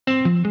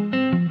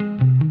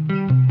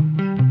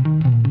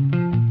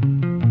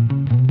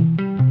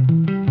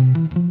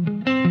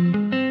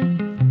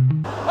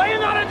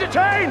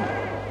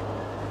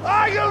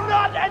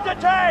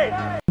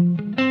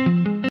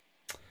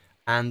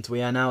And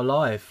we are now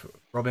live.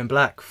 Robin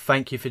Black,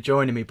 thank you for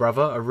joining me,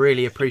 brother. I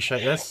really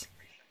appreciate this.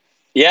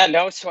 Yeah,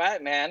 no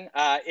sweat, man.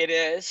 It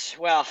is.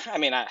 Well, I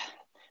mean,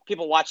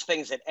 people watch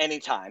things at any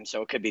time,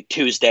 so it could be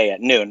Tuesday at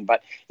noon,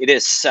 but it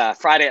is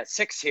Friday at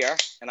 6 here,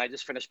 and I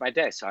just finished my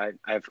day, so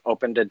I've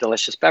opened a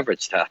delicious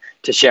beverage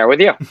to share with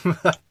you.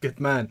 Good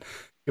man.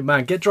 Good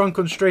man. Get drunk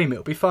on stream.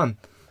 It'll be fun.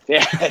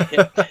 Yeah.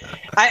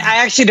 I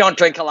actually don't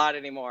drink a lot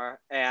anymore,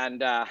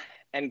 and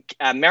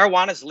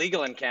marijuana is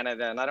legal in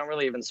Canada, and I don't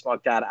really even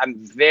smoke that. I'm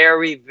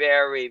very,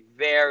 very,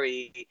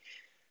 very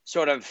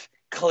sort of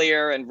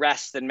clear and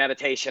rest and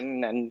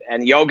meditation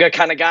and yoga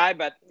kind of guy,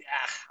 but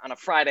on a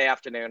Friday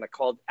afternoon,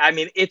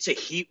 it's a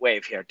heat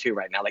wave here too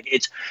right now. Like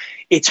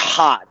it's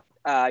hot.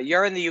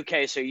 You're in the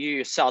UK, so you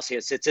use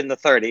Celsius. It's in the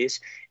 30s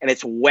and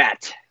it's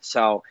wet.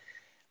 So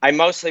I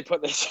mostly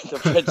put this in the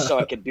fridge so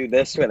I could do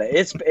this with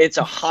it. It's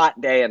a hot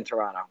day in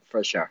Toronto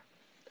for sure.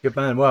 Good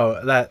man.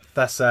 Well,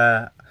 that's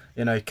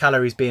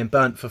calories being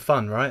burnt for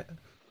fun, right?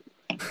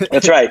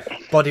 That's right.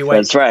 Body weight.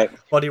 That's right.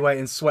 Body weight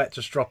and sweat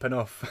just dropping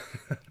off.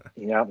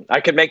 Yeah, I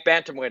could make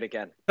bantamweight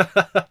again.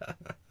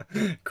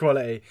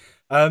 Quality.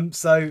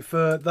 So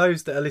for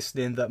those that are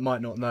listening that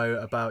might not know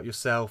about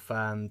yourself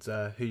and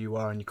who you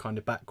are and your kind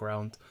of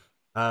background,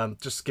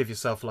 just give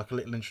yourself like a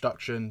little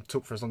introduction.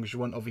 Talk for as long as you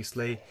want,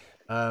 obviously.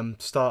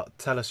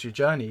 Tell us your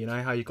journey. You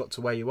know how you got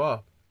to where you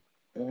are.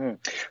 Mm-hmm.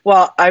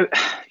 Well,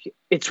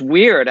 it's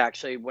weird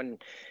actually when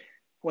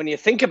you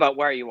think about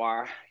where you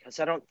are, because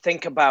I don't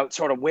think about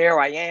sort of where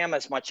I am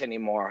as much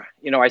anymore.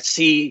 You know, I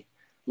see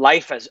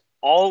life as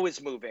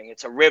always moving.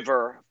 It's a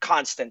river of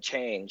constant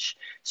change.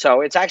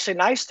 So it's actually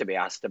nice to be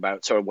asked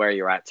about sort of where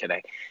you're at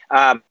today.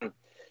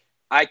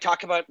 I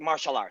talk about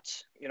martial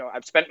arts. You know,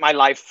 I've spent my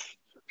life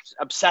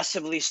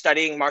obsessively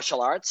studying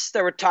martial arts.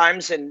 There were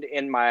times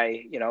in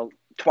my,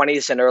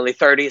 20s and early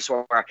 30s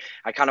where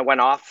I kind of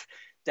went off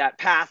that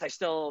path. I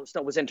still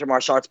was into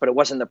martial arts, but it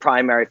wasn't the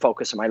primary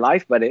focus of my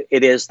life, but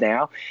it is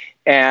now.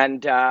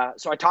 And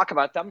so I talk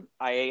about them.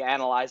 I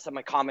analyze them.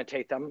 I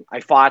commentate them.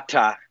 I fought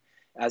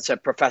as a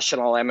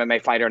professional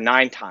MMA fighter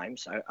 9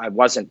 times. I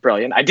wasn't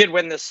brilliant. I did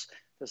win this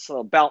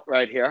little belt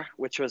right here,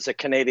 which was a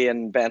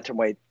Canadian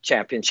bantamweight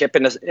championship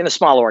in a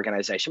small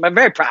organization. I'm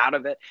very proud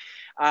of it.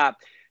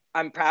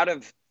 I'm proud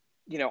of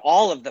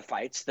all of the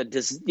fights, the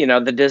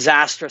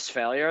disastrous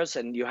failures,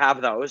 and you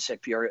have those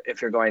if you're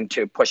going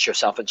to push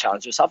yourself and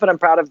challenge yourself. And I'm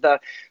proud of the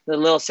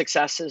little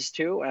successes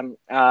too.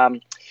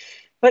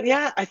 But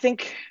yeah, I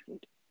think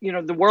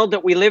the world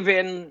that we live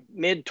in,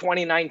 mid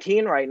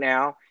 2019 right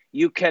now,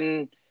 you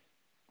can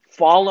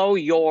follow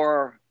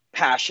your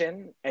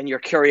passion and your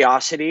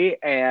curiosity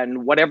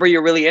and whatever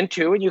you're really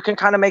into, and you can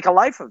kind of make a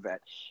life of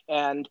it.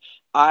 And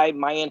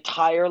my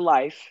entire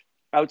life,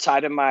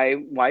 outside of my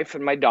wife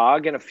and my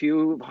dog and a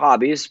few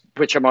hobbies,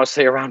 which are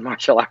mostly around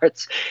martial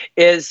arts,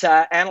 is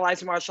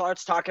analyzing martial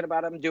arts, talking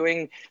about them,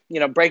 doing,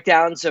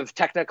 breakdowns of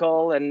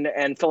technical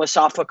and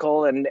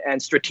philosophical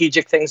and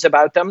strategic things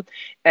about them,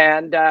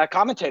 and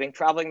commentating,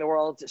 traveling the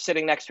world,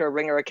 sitting next to a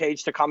ring or a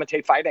cage to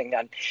commentate fighting.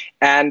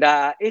 And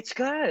it's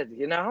good,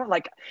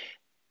 like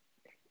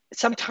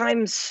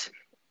sometimes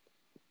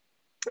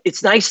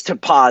it's nice to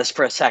pause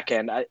for a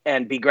second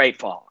and be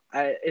grateful.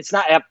 It's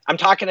not. I'm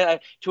talking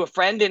to a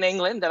friend in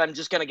England that I'm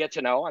just going to get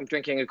to know. I'm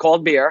drinking a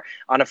cold beer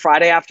on a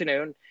Friday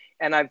afternoon,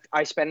 and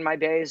I spend my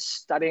days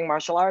studying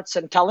martial arts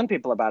and telling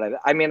people about it.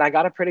 I mean, I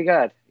got it pretty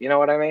good. You know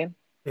what I mean?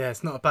 Yeah,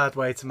 it's not a bad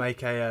way to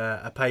make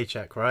a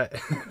paycheck, right?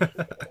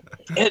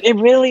 It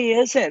really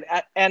isn't.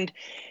 And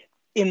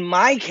in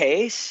my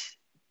case,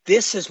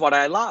 this is what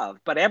I love.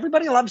 But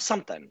everybody loves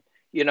something,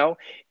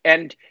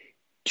 And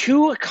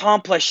to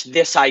accomplish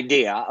this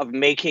idea of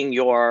making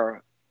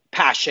your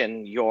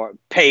passion,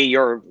 pay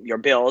your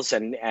bills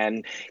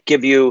and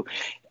give you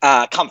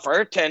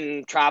comfort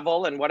and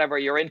travel and whatever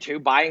you're into,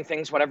 buying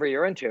things, whatever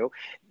you're into,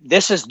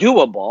 this is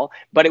doable,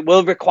 but it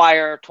will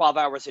require 12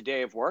 hours a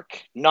day of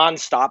work,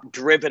 nonstop,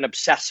 driven,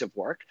 obsessive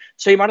work.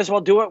 So you might as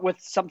well do it with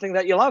something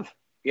that you love.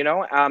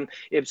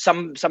 If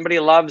somebody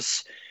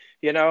loves,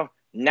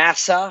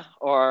 NASA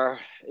or,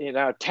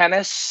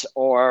 tennis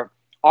or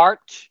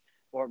art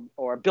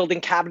or building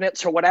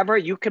cabinets or whatever,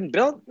 you can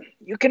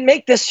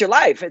make this your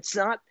life.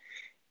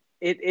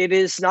 It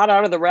is not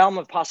out of the realm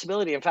of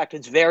possibility. In fact,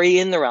 it's very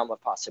in the realm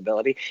of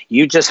possibility.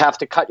 You just have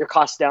to cut your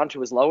costs down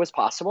to as low as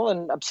possible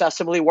and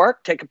obsessively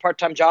work, take a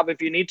part-time job if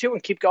you need to,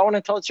 and keep going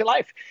until it's your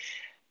life.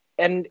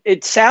 And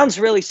it sounds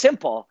really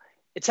simple.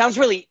 It sounds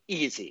really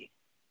easy.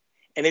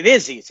 And it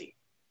is easy.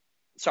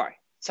 Sorry,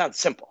 it sounds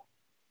simple.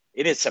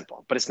 It is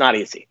simple, but it's not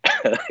easy.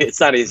 It's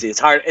not easy. It's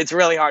hard. It's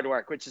really hard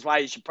work, which is why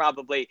you should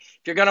probably,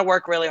 if you're going to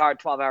work really hard,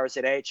 12 hours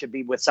a day, it should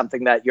be with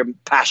something that you're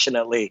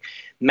passionately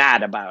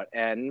mad about.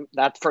 And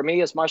that for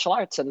me is martial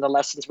arts and the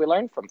lessons we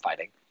learn from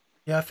fighting.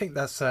 Yeah, I think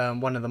that's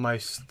one of the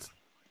most,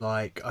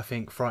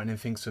 frightening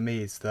things for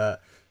me is that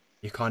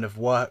you kind of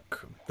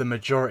work the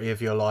majority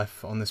of your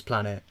life on this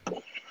planet,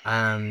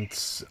 and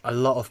a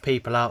lot of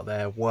people out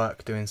there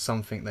work doing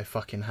something they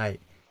fucking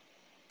hate.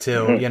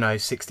 till, you know,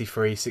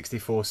 63,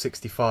 64,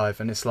 65.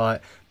 And it's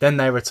like, then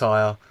they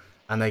retire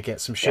and they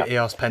get some Yeah. shitty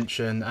ass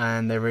pension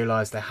and they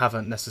realise they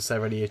haven't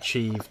necessarily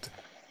achieved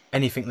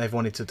anything they've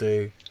wanted to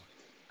do,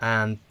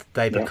 and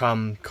they Yeah.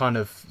 become kind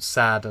of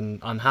sad and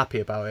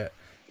unhappy about it.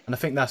 And I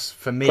think that's,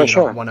 for For me, like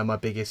sure. one of my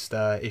biggest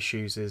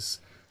issues is,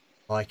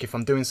 like, if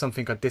I'm doing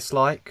something I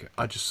dislike,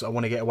 I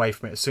want to get away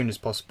from it as soon as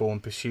possible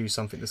and pursue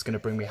something that's going to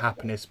bring me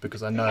happiness,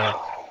 because I know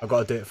I've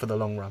got to do it for the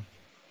long run.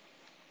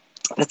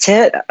 That's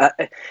it.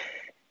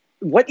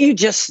 What you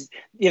just,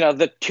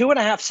 the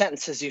 2.5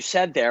 sentences you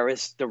said there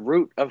is the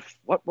root of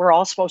what we're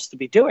all supposed to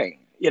be doing.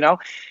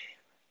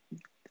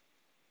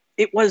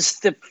 It was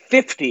the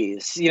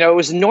 50s, it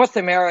was North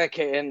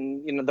America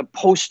in, the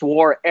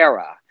post-war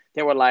era.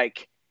 They were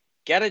like,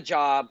 get a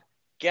job,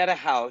 get a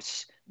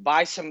house,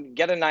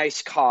 get a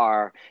nice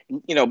car,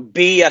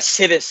 be a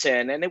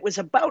citizen. And it was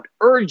about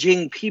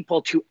urging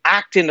people to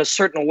act in a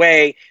certain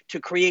way to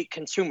create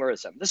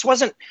consumerism. This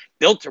wasn't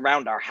built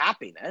around our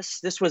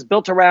happiness. This was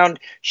built around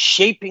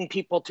shaping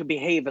people to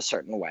behave a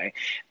certain way.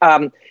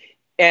 And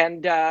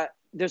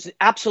there's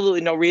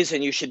absolutely no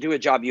reason you should do a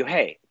job you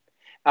hate.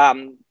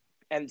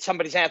 And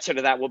somebody's answer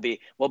to that will be,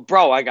 well,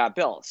 bro, I got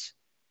bills.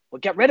 Well,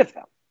 get rid of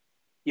them.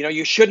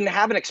 You shouldn't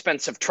have an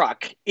expensive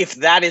truck if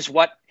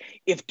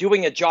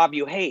doing a job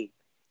you hate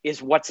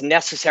is what's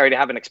necessary to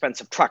have an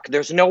expensive truck.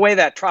 There's no way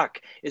that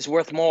truck is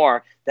worth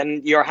more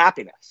than your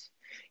happiness.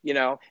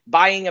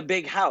 Buying a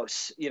big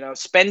house,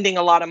 spending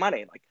a lot of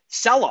money, like,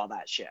 sell all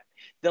that shit.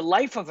 The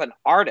life of an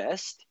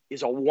artist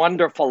is a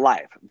wonderful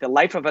life. The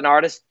life of an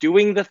artist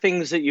doing the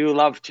things that you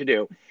love to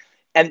do.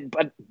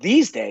 But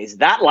these days,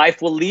 that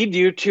life will lead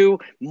you to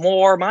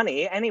more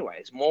money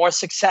anyways, more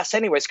success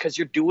anyways, because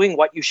you're doing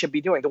what you should be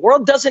doing. The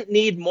world doesn't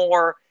need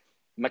more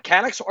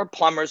mechanics or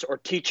plumbers or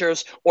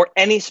teachers or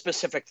any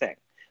specific thing.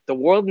 The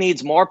world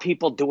needs more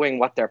people doing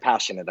what they're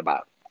passionate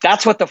about.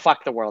 That's what the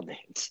fuck the world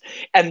needs.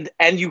 And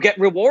you get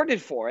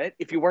rewarded for it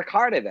if you work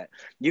hard at it.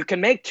 You can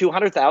make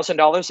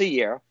 $200,000 a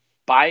year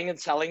buying and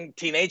selling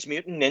Teenage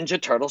Mutant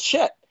Ninja Turtle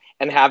shit,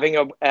 and having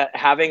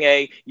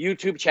a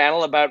YouTube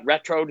channel about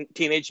retro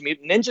Teenage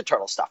Mutant Ninja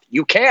Turtle stuff.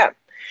 You can.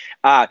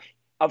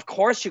 Of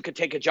course, you could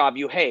take a job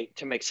you hate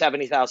to make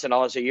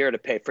 $70,000 a year to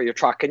pay for your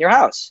truck and your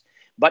house.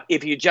 But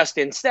if you just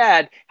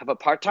instead have a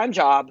part-time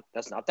job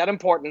that's not that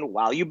important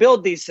while you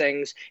build these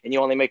things, and you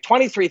only make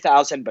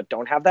 $23,000 but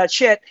don't have that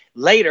shit,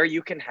 later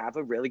you can have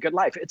a really good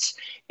life.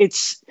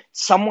 It's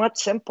somewhat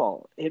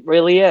simple. It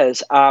really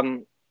is.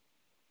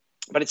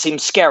 But it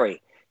seems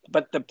scary.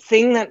 But the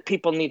thing that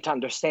people need to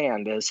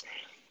understand is,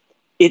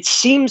 it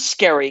seems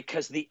scary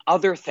because the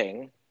other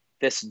thing,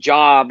 this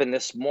job and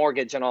this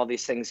mortgage and all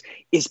these things,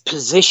 is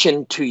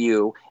positioned to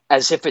you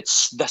as if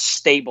it's the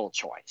stable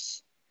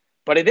choice.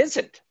 But it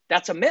isn't.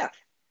 That's a myth.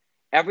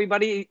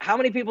 How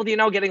many people do you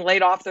know getting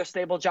laid off their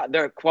stable job,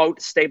 their quote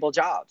stable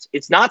jobs?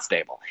 It's not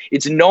stable.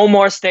 It's no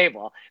more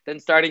stable than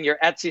starting your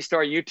Etsy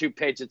store, YouTube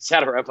page,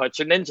 etc. about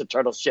your Ninja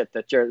Turtle shit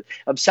that you're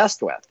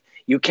obsessed with.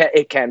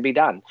 It can be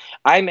done.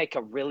 I make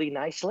a really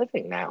nice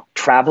living now,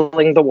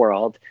 traveling the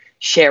world,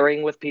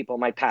 sharing with people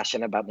my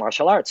passion about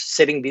martial arts.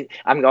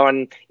 I'm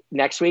going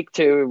next week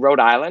to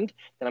Rhode Island,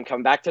 then I'm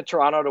coming back to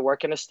Toronto to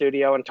work in a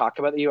studio and talk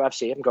about the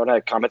UFC. I'm going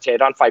to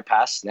commentate on Fight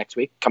Pass next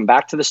week, come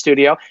back to the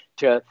studio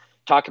to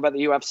talk about the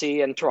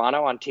UFC in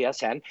Toronto on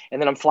TSN,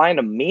 and then I'm flying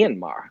to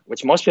Myanmar,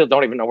 which most people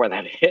don't even know where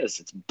that is.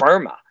 It's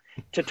Burma,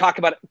 to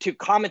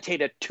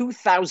commentate a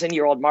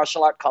 2,000-year-old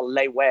martial art called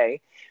Lei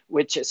Wei,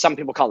 which some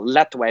people call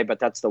Letway, but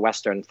that's the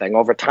Western thing.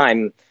 Over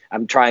time,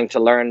 I'm trying to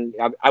learn.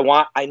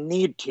 I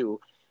need to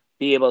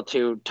be able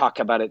to talk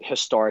about it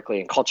historically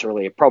and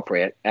culturally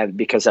appropriate, and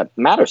because that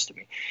matters to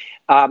me.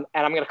 And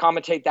I'm going to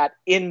commentate that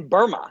in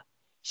Burma,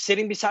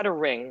 sitting beside a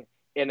ring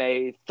in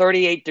a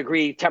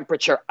 38-degree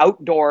temperature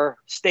outdoor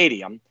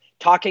stadium,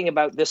 talking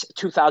about this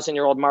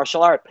 2,000-year-old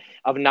martial art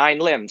of 9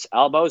 limbs: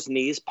 elbows,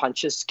 knees,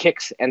 punches,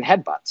 kicks, and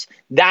headbutts.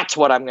 That's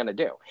what I'm going to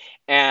do.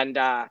 And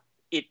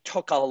it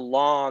took a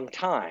long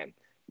time.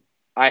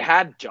 I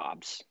had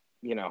jobs,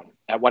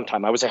 at one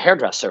time. I was a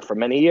hairdresser for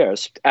many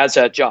years as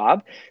a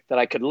job that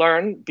I could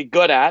learn, be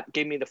good at,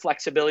 gave me the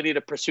flexibility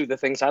to pursue the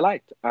things I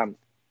liked.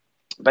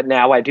 But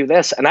now I do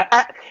this. And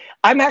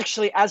I'm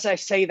actually, as I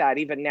say that,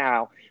 even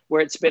now,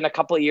 where it's been a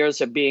couple of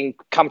years of being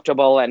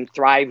comfortable and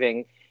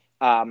thriving,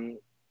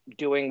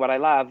 doing what I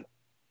love,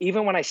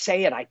 even when I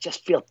say it, I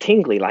just feel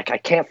tingly. Like, I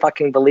can't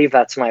fucking believe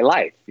that's my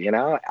life.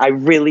 I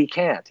really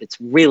can't. It's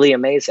really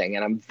amazing.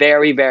 And I'm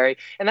very, very,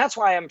 and that's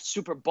why I'm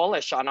super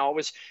bullish on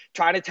always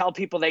trying to tell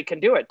people they can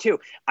do it too.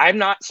 I'm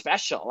not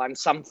special. I'm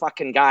some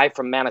fucking guy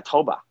from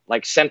Manitoba,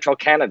 like Central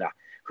Canada,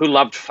 who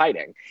loved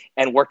fighting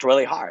and worked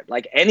really hard.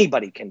 Like,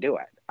 anybody can do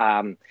it.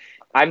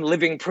 I'm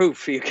living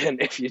proof.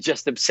 If you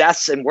just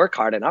obsess and work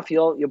hard enough,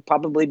 you'll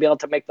probably be able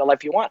to make the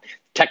life you want.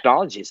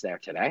 Technology's there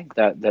today.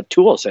 The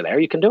tools are there.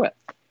 You can do it.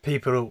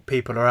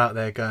 People are out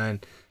there going,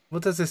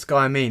 what does this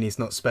guy mean he's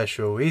not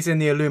special? He's in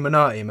the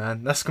Illuminati,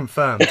 man. That's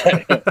confirmed.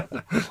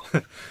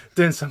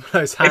 Doing some of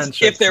those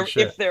handshakes.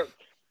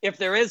 If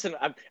there isn't,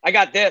 I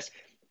got this.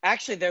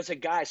 Actually, there's a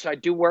guy. So I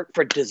do work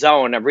for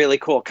DAZN, a really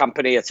cool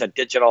company. It's a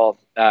digital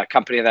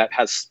company that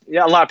has,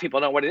 a lot of people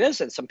know what it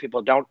is, and some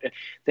people don't.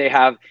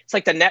 It's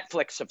like the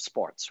Netflix of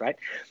sports, right?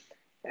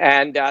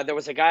 And there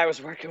was a guy I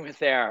was working with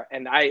there,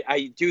 and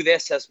I do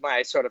this as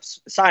my sort of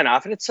sign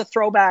off, and it's a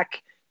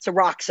throwback. It's a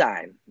rock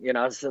sign,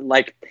 it's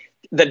like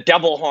the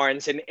double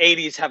horns in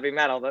 80s heavy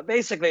metal, but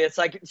basically it's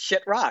like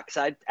shit rocks.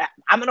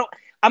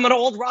 I'm an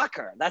old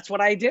rocker. That's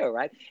what I do,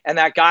 right? And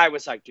that guy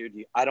was like,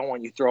 dude, I don't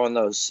want you throwing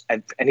those,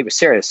 and he was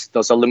serious,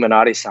 those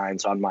Illuminati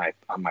signs on my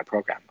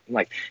program. I'm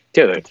like,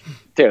 dude,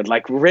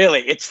 like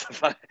really,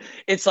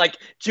 it's like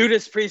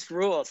Judas Priest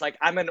rules. Like,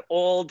 I'm an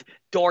old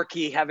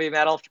dorky heavy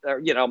metal,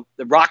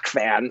 the rock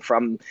fan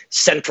from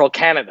central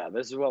Canada.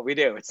 This is what we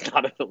do. It's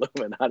not an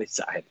Illuminati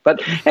sign.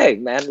 But hey,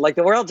 man, like,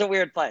 the world's a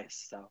weird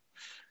place.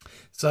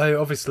 So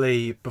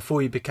obviously,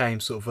 before you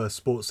became sort of a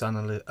sports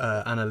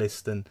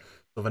analyst and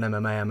sort of an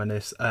MMA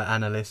analyst,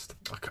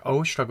 I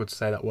always struggle to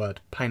say that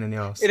word. Pain in the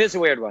ass. It is a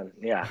weird one,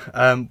 yeah.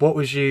 What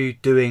was you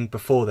doing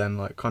before then?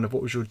 Like, kind of,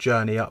 what was your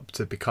journey up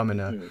to becoming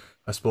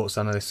a sports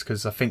analyst?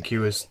 Because I think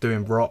you was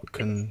doing rock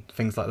and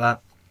things like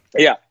that.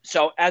 Yeah.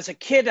 So as a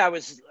kid, I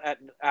was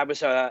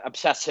an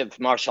obsessive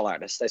martial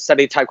artist. I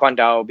studied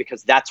Taekwondo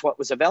because that's what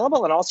was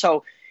available. And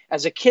also,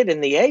 as a kid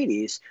in the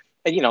 80s,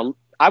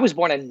 I was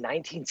born in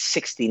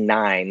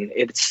 1969.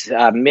 It's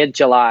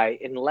mid-July.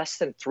 In less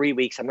than 3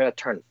 weeks, I'm going to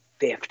turn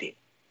 50.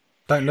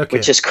 Don't look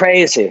which it. is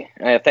crazy.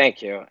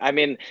 Thank you. I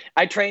mean,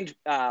 I trained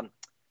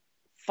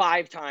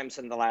 5 times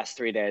in the last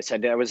 3 days. I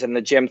was in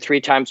the gym 3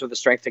 times with a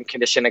strength and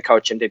conditioning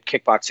coach, and did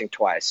kickboxing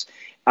twice.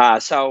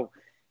 So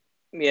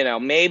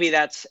maybe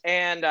that's,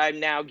 and I'm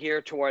now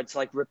geared towards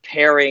like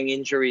repairing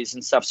injuries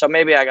and stuff. So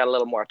maybe I got a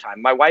little more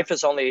time. My wife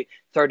is only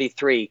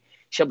 33.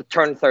 She'll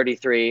turn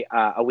 33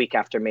 a week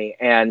after me.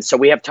 And so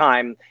we have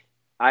time.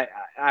 I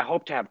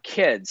hope to have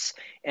kids.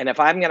 And if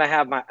I'm going to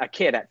have a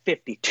kid at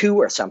 52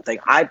 or something,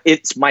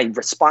 it's my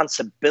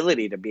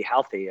responsibility to be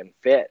healthy and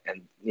fit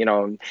and,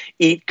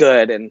 eat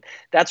good. And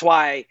that's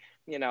why,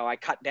 I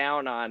cut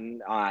down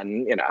on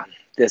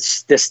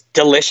this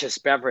delicious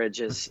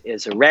beverage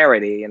is a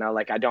rarity.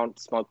 Like, I don't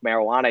smoke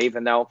marijuana,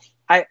 even though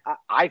I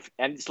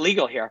and it's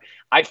legal here.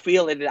 I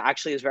feel it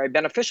actually is very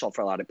beneficial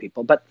for a lot of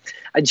people, but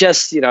I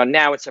just,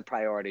 now it's a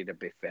priority to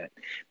be fit.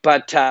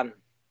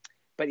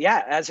 But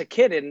yeah, as a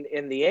kid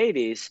in the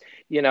 80s,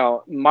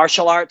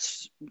 martial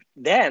arts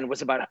then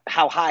was about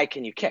how high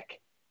can you kick?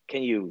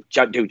 Can you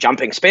do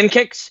jumping spin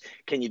kicks?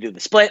 Can you do the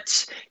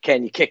splits?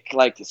 Can you kick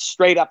like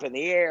straight up in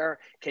the air?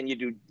 Can you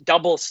do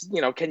doubles?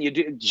 Can you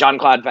do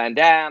Jean-Claude Van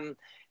Damme?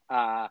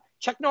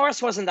 Chuck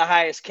Norris wasn't the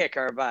highest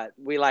kicker, but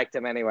we liked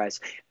him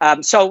anyways.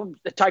 So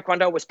the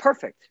Taekwondo was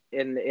perfect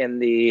in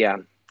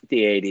the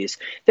 80s.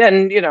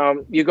 Then,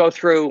 you go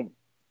through,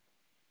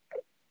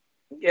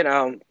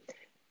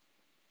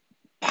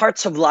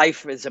 parts of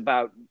life is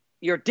about,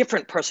 you're a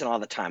different person all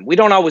the time. We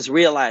don't always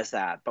realize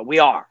that, but we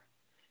are.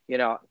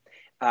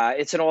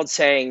 It's an old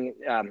saying,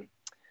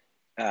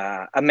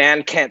 a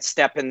man can't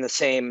step in the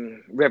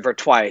same river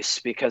twice,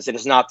 because it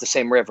is not the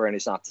same river and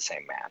he's not the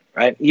same man,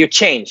 right? You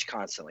change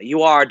constantly.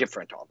 You are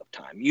different all the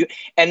time.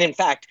 And in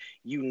fact,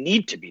 you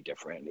need to be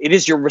different. It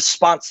is your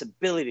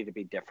responsibility to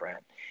be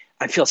different.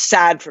 I feel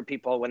sad for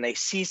people when they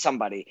see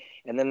somebody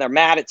and then they're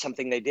mad at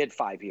something they did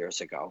 5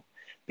 years ago,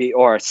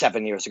 or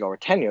 7 years ago, or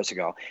 10 years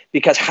ago,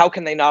 because how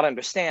can they not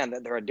understand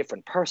that they're a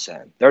different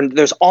person?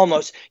 There's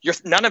almost,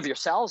 none of your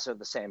cells are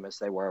the same as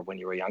they were when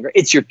you were younger.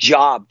 It's your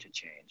job to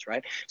change,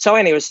 right? So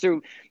anyways,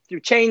 through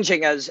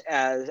changing and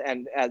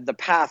the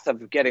path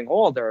of getting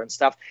older and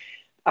stuff,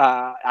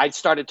 I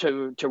started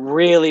to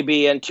really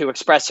be into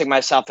expressing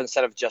myself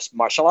instead of just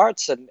martial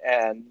arts,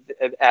 and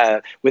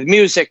with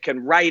music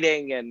and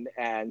writing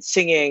and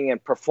singing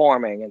and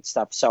performing and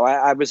stuff. So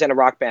I was in a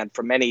rock band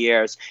for many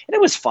years, and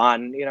it was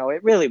fun.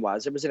 It really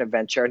was. It was an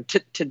adventure. And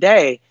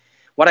today,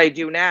 what I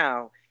do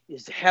now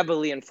is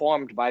heavily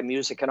informed by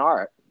music and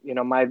art.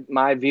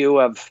 My view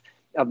of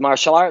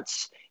martial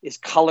arts is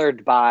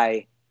colored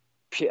by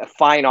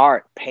fine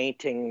art,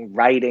 painting,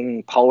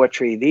 writing,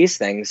 poetry, these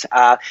things,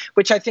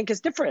 which I think is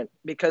different,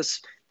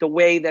 because the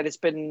way that it's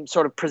been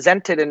sort of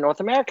presented in North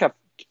America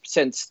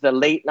since the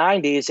late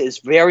 90s is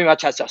very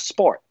much as a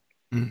sport.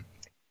 Mm.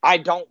 I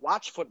don't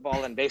watch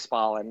football and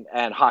baseball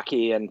and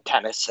hockey and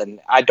tennis, and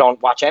I don't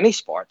watch any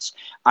sports.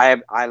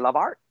 I love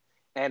art.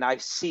 And I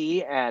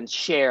see and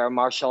share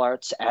martial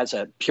arts as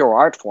a pure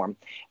art form.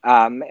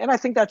 And I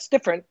think that's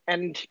different.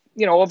 And,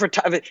 over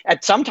time,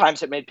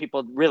 sometimes it made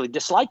people really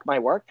dislike my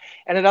work.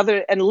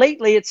 And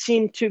lately it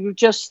seemed to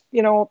just,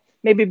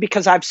 maybe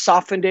because I've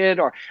softened it,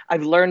 or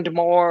I've learned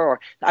more,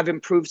 or I've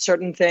improved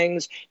certain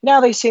things.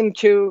 Now they seem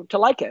to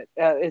like it.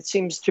 It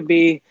seems to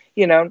be,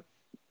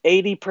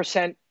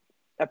 80%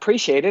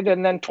 appreciated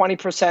and then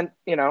 20%,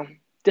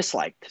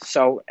 disliked.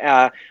 So,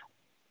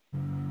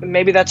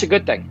 maybe that's a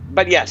good thing.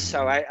 But yes,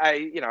 so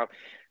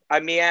I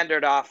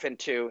meandered off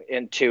into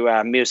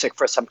music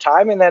for some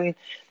time, and then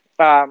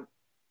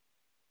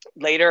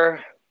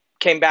later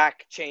came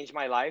back, changed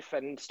my life,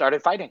 and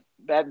started fighting.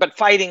 But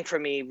fighting for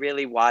me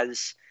really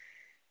was,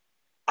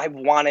 I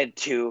wanted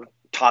to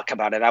talk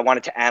about it. I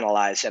wanted to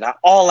analyze it.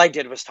 All I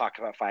did was talk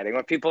about fighting.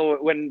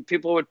 When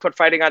people would put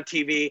fighting on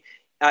TV,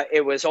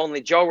 it was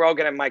only Joe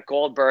Rogan and Mike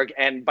Goldberg,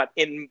 but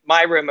in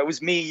my room it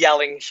was me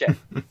yelling shit.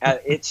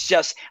 It's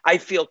just, I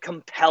feel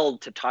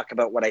compelled to talk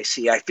about what I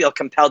see. I feel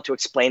compelled to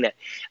explain it.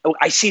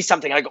 I see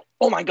something, I go,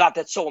 oh my God,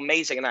 that's so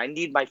amazing, and I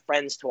need my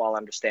friends to all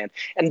understand.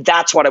 And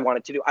that's what I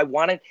wanted to do.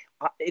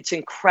 It's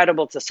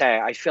incredible to say.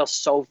 I feel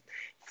so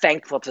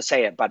thankful to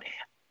say it, but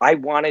I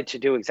wanted to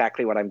do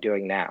exactly what I'm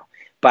doing now.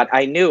 But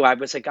I knew I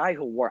was a guy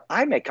who wore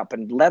eye makeup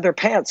and leather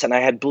pants, and I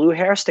had blue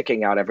hair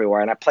sticking out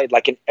everywhere. And I played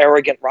like an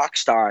arrogant rock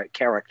star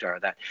character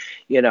that,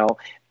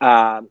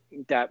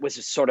 that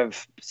was sort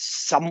of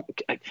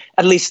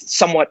at least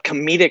somewhat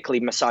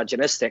comedically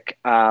misogynistic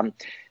in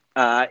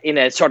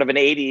a sort of an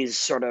 80s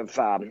sort of,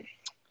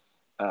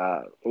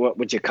 what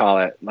would you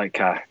call it?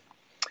 Like,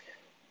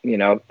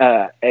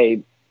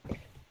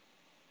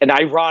 an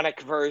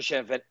ironic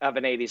version of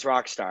an 80s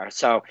rock star.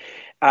 So,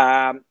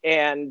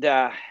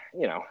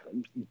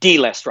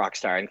 D-list rock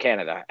star in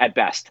Canada at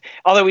best.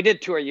 Although we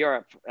did tour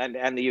Europe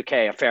and the UK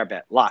a fair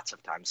bit, lots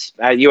of times.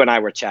 You and I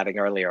were chatting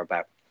earlier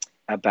about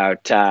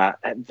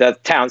the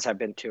towns I've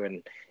been to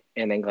in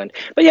England.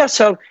 But yeah,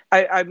 so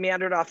I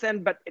meandered off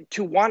then, but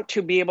to want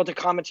to be able to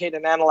commentate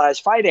and analyze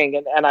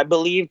fighting, and I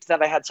believed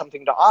that I had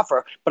something to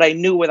offer, but I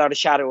knew without a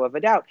shadow of a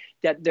doubt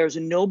that there's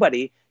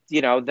nobody,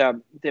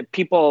 the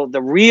people,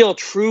 the real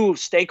true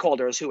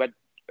stakeholders who had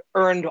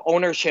earned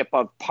ownership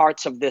of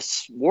parts of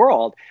this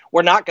world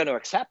were not going to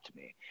accept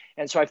me.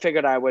 And so I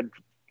figured I would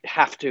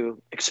have to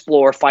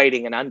explore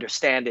fighting and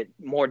understand it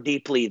more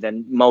deeply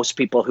than most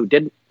people who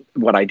did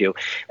what I do.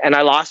 And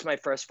I lost my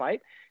first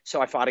fight.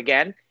 So I fought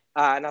again.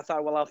 And I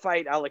thought, well,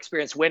 I'll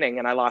experience winning.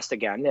 And I lost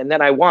again. And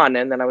then I won.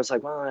 And then I was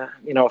like, well,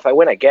 if I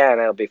win again,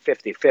 it'll be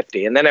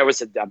 50-50. And then there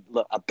was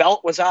a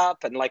belt was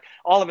up. And like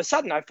all of a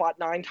sudden I fought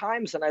 9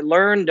 times, and I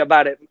learned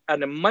about it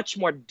in a much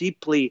more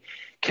deeply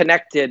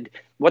connected,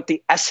 what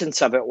the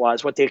essence of it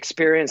was, what the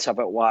experience of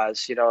it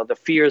was, the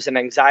fears and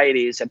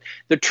anxieties and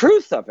the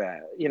truth of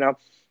it.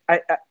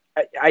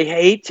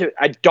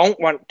 I don't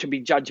want to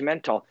be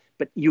judgmental,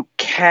 but you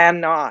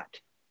cannot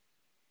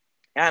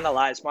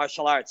analyze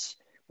martial arts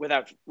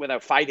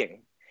without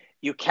fighting.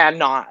 You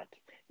cannot.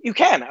 You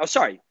can. Oh,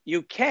 sorry.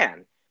 You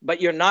can,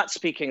 but you're not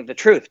speaking the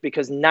truth,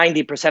 because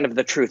 90% of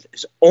the truth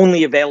is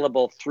only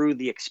available through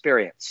the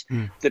experience.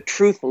 The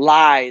truth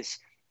lies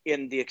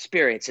in the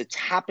experience. It's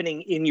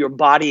happening in your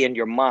body and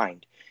your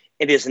mind.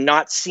 It is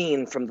not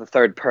seen from the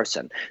third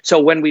person. So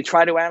when we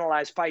try to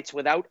analyze fights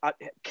without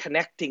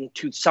connecting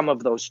to some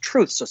of those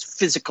truths, those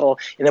physical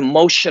and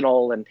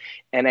emotional and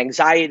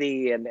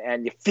anxiety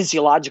and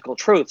physiological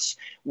truths,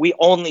 we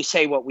only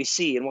say what we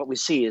see, and what we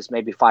see is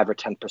maybe 5 or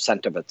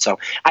 10% of it. So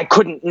I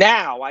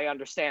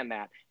understand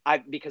that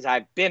because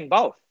I've been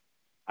both.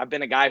 I've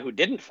been a guy who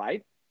didn't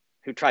fight,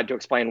 who tried to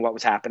explain what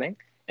was happening,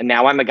 and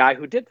now I'm a guy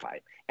who did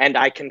fight, and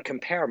I can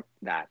compare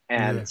that.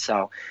 And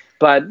so,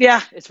 but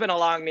yeah, it's been a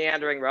long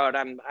meandering road.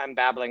 I'm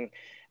babbling,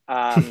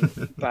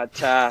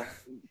 but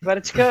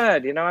it's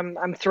good.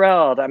 I'm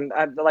thrilled. I'm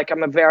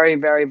a very,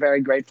 very, very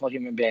grateful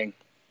human being.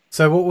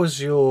 So what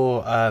was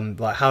your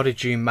how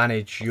did you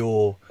manage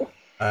your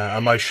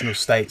emotional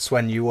states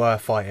when you were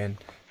fighting?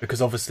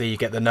 Because obviously you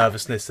get the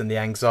nervousness and the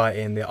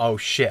anxiety and the, oh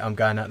shit, I'm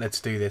going out there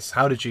to do this.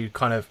 How did you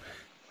kind of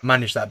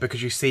manage that?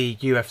 Because you see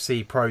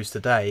UFC pros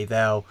today,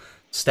 they'll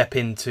step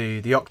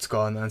into the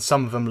octagon and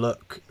some of them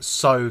look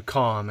so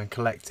calm and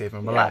collective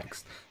and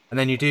relaxed. And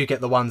then you do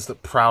get the ones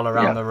that prowl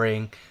around the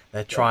ring.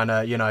 They're trying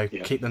to,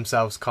 keep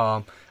themselves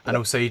calm. And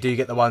also you do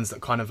get the ones that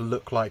kind of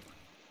look like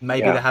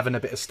maybe they're having a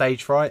bit of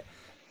stage fright,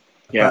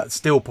 but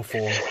still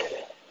perform.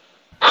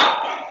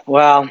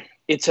 Well,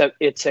 it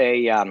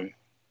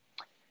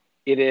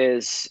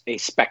is a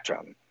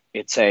spectrum.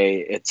 It's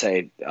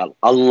a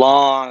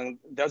long,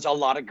 there's a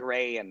lot of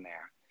gray in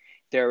there.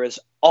 There is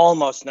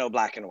almost no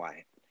black and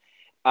white.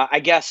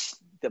 I guess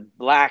the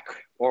black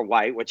or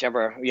white,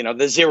 whichever,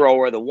 the 0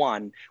 or the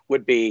 1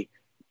 would be,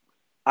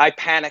 I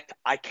panicked,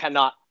 I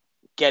cannot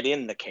get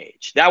in the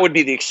cage. That would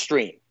be the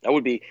extreme. That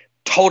would be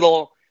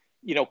total,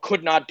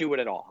 could not do it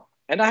at all.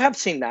 And I have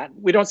seen that.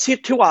 We don't see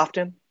it too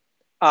often,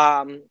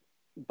 but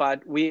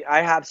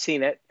I have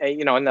seen it,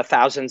 in the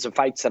thousands of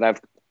fights that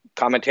I've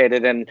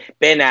commentated and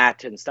been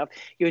at and stuff.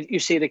 You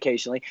see it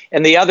occasionally.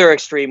 And the other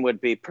extreme would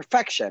be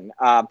perfection.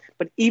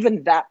 But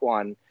even that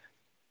one,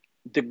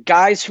 the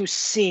guys who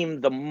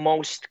seem the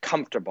most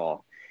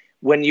comfortable,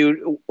 when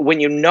you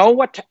know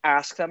what to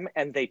ask them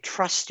and they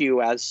trust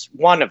you as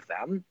one of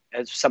them,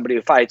 as somebody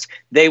who fights,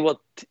 they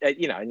will,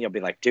 and you'll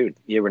be like, dude,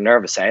 you were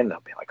nervous, eh? And they'll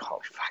be like,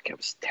 holy fuck, it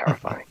was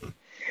terrifying.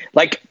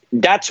 Like,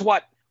 that's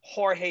what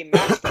Jorge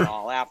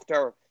Masvidal,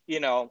 after,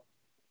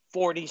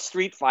 40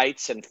 street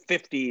fights and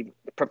 50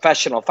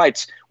 professional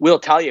fights, will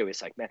tell you.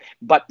 He's like, man,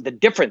 but the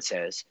difference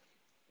is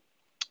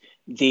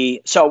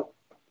so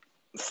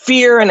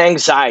fear and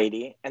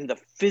anxiety and the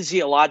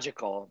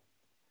physiological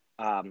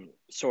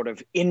sort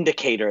of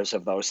indicators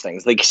of those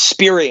things, the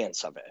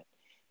experience of it,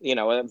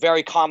 a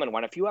very common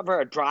one. If you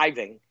ever are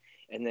driving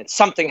and then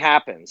something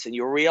happens and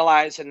you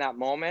realize in that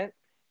moment,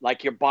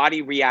 like your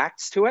body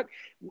reacts to it,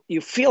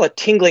 you feel a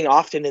tingling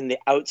often in the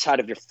outside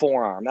of your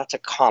forearm. That's a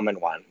common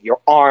one.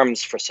 Your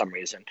arms for some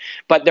reason,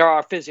 but there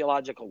are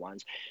physiological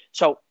ones.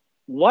 So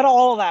what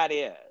all that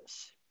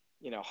is,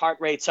 you know, heart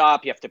rate's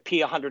up, you have to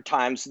pee 100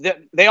 times.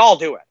 They all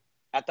do it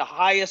at the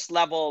highest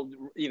level.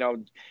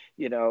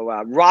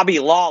 Robbie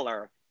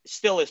Lawler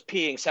still is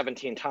peeing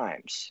 17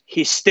 times.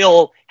 He's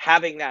still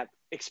having that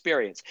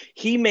experience.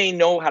 He may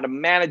know how to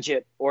manage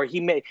it, or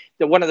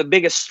one of the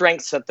biggest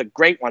strengths that the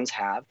great ones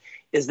have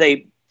is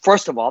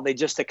first of all, they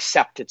just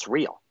accept it's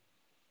real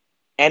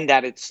and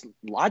that it's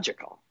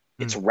logical,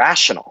 it's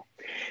rational.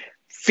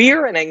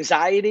 Fear and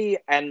anxiety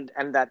and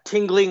that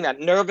tingling, that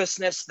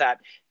nervousness, that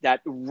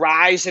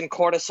rise in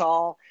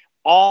cortisol,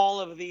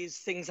 all of these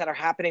things that are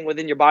happening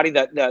within your body,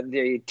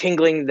 the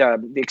tingling,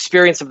 the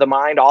experience of the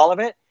mind, all of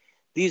it,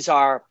 these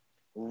are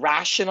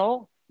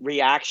rational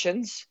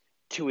reactions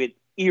to an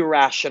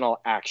irrational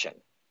action.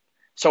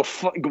 So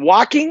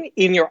walking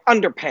in your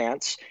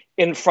underpants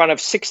in front of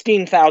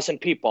 16,000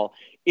 people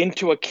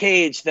into a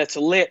cage that's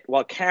lit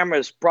while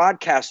cameras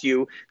broadcast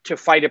you to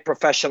fight a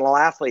professional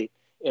athlete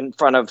in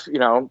front of,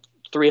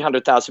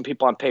 300,000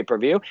 people on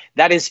pay-per-view,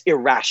 that is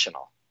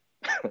irrational,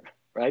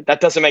 right?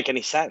 That doesn't make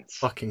any sense.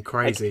 Fucking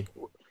crazy.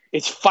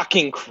 It's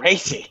fucking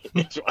crazy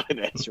is what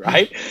it is,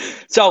 right?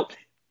 So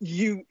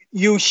you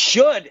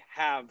should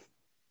have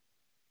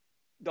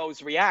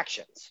those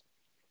reactions.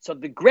 So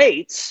the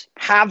greats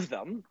have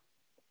them,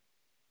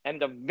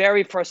 and the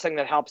very first thing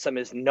that helps them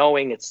is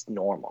knowing it's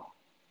normal.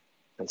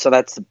 And so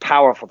that's the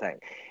powerful thing.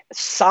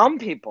 Some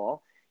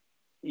people,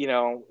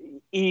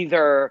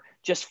 either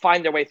just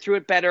find their way through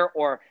it better,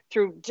 or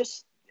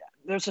there's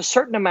a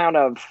certain amount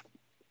of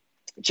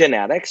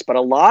genetics, but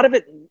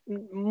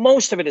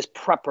most of it is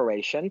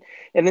preparation,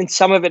 and then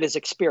some of it is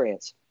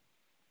experience.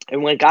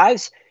 And when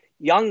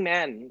young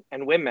men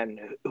and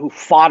women who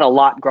fought a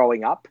lot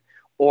growing up,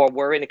 or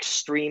were in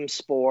extreme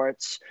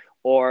sports,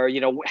 or,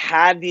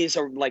 had these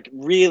like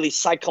really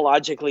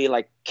psychologically,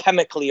 like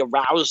chemically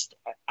aroused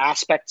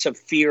aspects of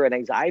fear and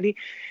anxiety,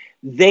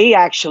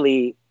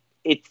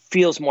 it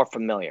feels more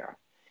familiar.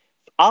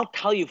 I'll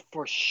tell you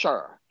for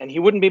sure, and he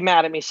wouldn't be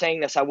mad at me saying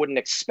this, I wouldn't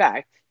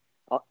expect.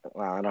 Well,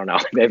 I don't know,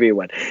 maybe he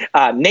would.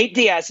 Nate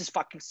Diaz is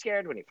fucking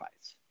scared when he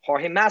fights.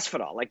 Jorge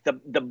Masvidal, like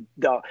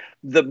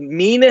the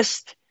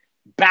meanest,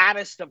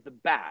 baddest of the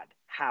bad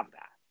have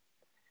that.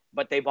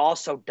 But they've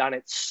also done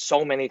it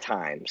so many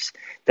times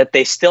that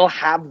they still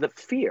have the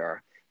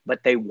fear,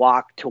 but they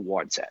walk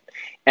towards it.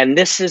 And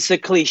this is a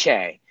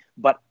cliche,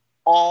 but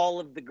all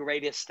of the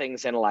greatest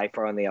things in life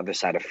are on the other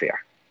side of fear.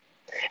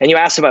 And you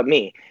asked about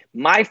me.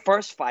 My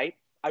first fight,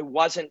 I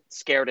wasn't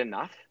scared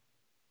enough,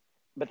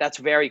 but that's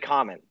very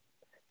common.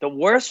 The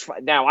worst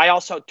fight, now I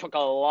also took a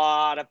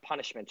lot of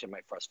punishment in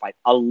my first fight,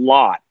 a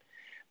lot.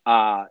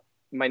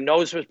 My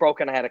nose was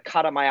broken. I had a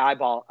cut on my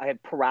eyeball. I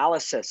had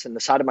paralysis in the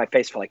side of my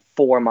face for like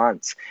 4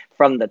 months,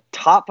 from the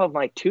top of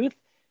my tooth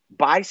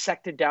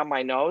bisected down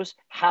my nose,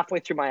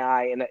 halfway through my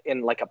eye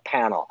in like a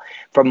panel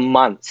for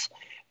months.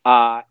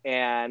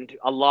 And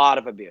a lot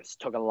of abuse,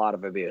 took a lot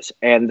of abuse.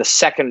 And the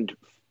second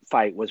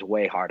fight was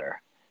way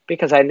harder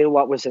because I knew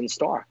what was in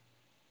store.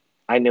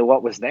 I knew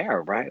what was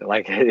there, right?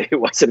 Like it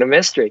wasn't a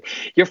mystery.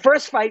 Your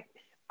first fight,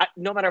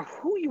 no matter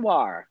who you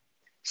are,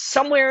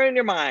 somewhere in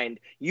your mind,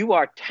 you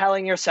are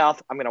telling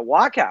yourself, I'm going to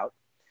walk out.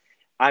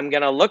 I'm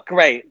going to look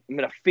great. I'm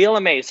going to feel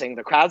amazing.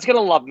 The crowd's going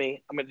to love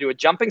me. I'm going to do a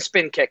jumping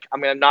spin kick. I'm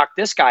going to knock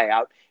this guy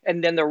out.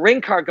 And then the ring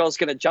card girl is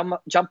going to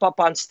jump up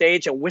on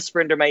stage and whisper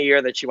into my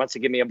ear that she wants to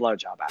give me a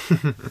blowjob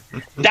after.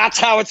 That's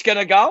how it's going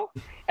to go.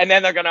 And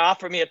then they're going to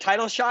offer me a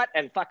title shot,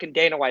 and fucking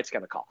Dana White's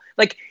going to call.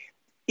 Like,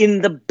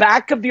 in the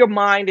back of your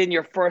mind in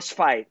your first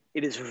fight,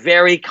 it is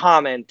very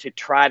common to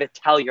try to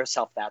tell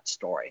yourself that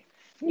story.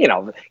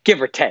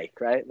 Give or take,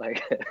 right?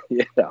 Like,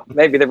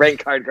 maybe the ring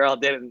card girl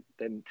didn't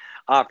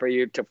offer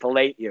you to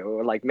fillet you,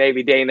 or like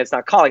maybe Dana's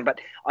not calling, but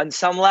on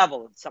some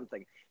level, it's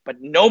something. But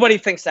nobody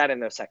thinks that in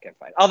their second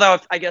fight. Although,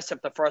 I guess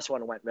if the first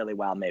one went really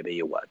well, maybe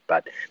you would.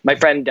 But my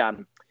friend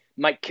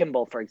Mike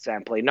Kimball, for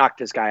example, he knocked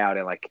this guy out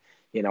in like,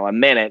 a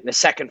minute. In the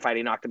second fight,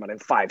 he knocked him out in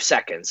 5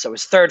 seconds. So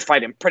his third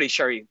fight, I'm pretty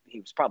sure he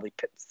was probably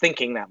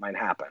thinking that might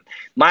happen.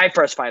 My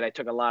first fight, I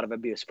took a lot of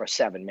abuse for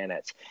 7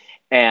 minutes.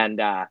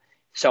 And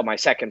so my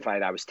second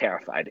fight, I was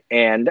terrified.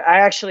 And I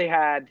actually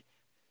had,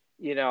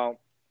 it's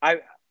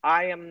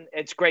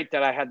great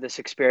that I had this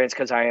experience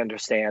because I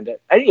understand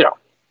it.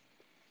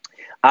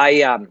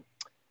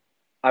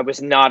 I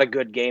was not a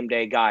good game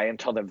day guy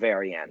until the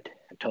very end,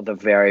 until the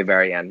very,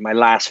 very end. My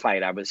last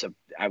fight, I was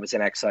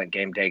an excellent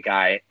game day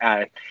guy.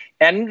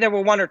 And there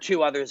were one or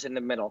two others in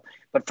the middle.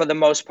 But for the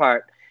most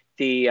part,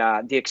 the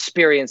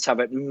experience of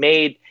it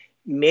made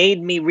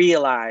me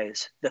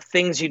realize the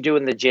things you do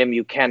in the gym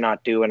you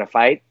cannot do in a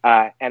fight,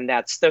 and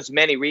there's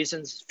many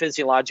reasons. It's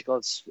physiological,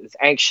 it's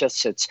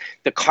anxious, it's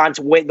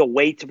the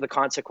weight of the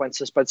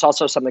consequences, but it's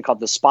also something called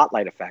the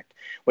spotlight effect.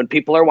 When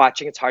people are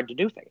watching, it's hard to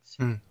do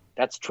things.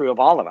 That's true of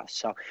all of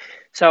us.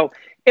 So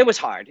It was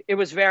hard. It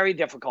was very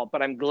difficult,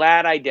 but I'm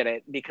glad I did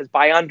it, because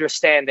by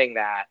understanding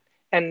that,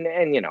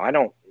 and you know, I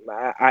don't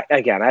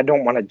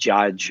want to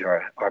judge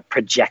or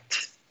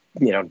project,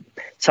 you know,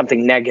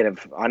 something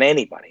negative on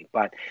anybody,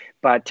 but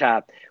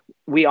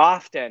we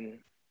often,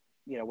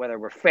 you know, whether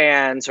we're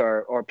fans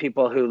or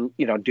people who,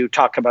 you know, do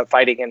talk about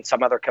fighting in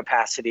some other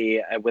capacity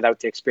without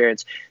the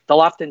experience, they'll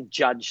often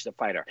judge the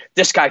fighter.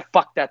 This guy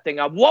fucked that thing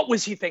up. What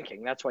was he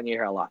thinking? That's when you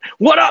hear a lot.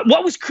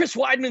 What was Chris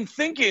Weidman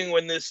thinking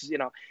when this, you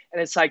know?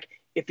 And it's like,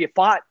 if you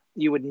fought,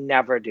 you would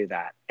never do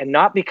that. And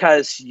not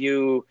because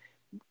you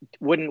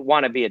wouldn't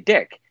want to be a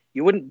dick.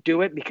 You wouldn't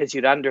do it because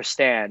you'd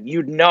understand.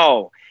 You'd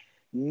know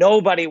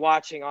nobody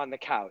watching on the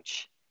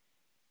couch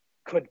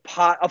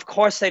of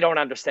course they don't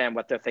understand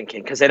what they're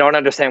thinking, because they don't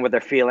understand what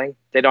they're feeling.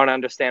 They don't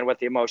understand what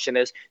the emotion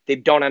is. They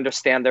don't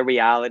understand the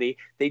reality.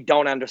 They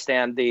don't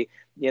understand the,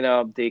 you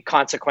know, the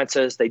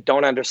consequences. They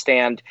don't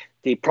understand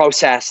the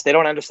process. They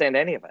don't understand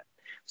any of it.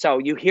 So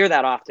you hear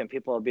that often.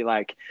 People will be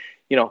like,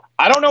 you know,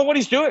 I don't know what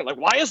he's doing. Like,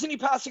 why isn't he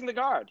passing the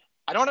guard?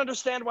 I don't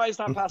understand why he's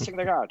not passing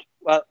the guard.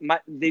 Well,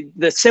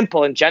 the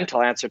simple and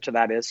gentle answer to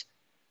that is,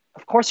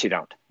 of course you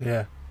don't.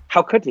 Yeah.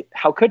 How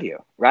could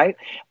you, right?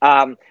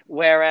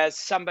 Whereas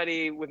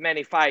somebody with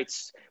many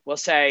fights will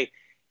say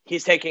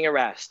he's taking a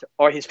rest,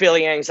 or he's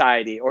feeling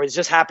anxiety, or he's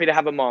just happy to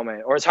have a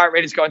moment, or his heart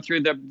rate is going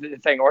through the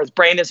thing, or his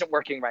brain isn't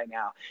working right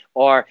now,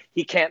 or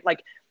he can't,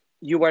 like,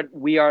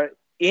 we are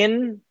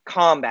in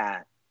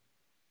combat.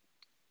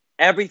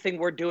 Everything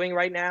we're doing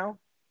right now,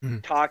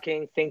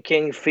 talking,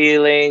 thinking,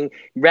 feeling,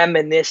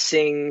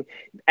 reminiscing,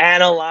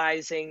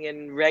 analyzing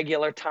in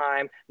regular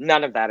time,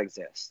 none of that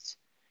exists.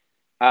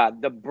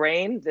 The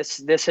brain, this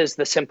is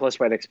the simplest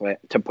way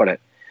to put it.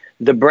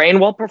 The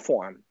brain will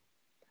perform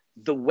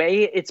the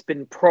way it's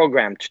been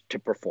programmed to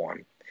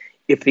perform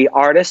if the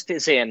artist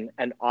is in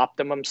an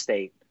optimum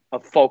state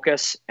of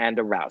focus and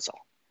arousal.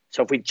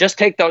 So if we just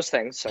take those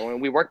things, so when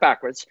we work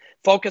backwards,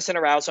 focus and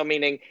arousal,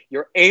 meaning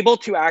you're able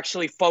to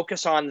actually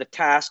focus on the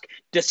task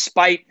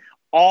despite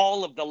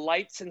all of the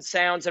lights and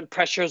sounds and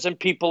pressures and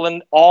people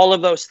and all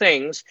of those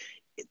things,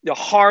 the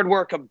hard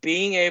work of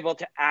being able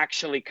to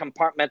actually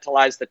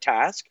compartmentalize the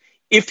task,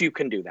 if you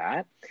can do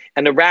that.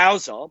 And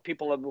arousal,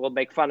 people will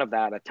make fun of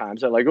that at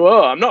times. They're like,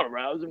 oh, I'm not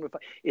aroused.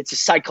 It's a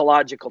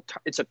psychological,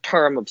 it's a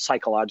term of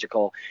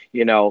psychological,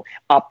 you know,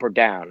 up or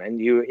down.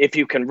 And if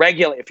you can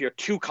regulate, if you're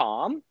too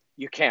calm,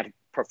 you can't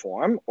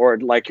perform, or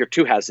like you're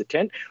too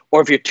hesitant,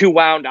 or if you're too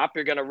wound up,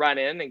 you're going to run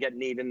in and get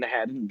kneed in the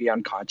head and be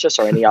unconscious,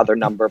 or any other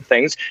number of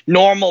things.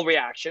 Normal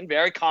reaction,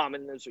 very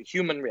common. There's a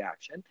human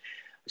reaction.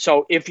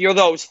 So if you're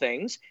those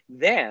things,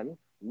 then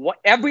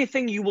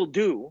everything you will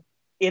do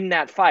in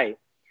that fight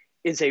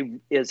is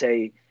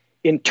a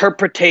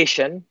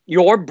interpretation,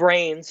 your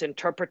brain's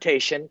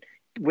interpretation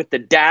with the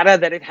data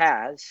that it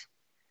has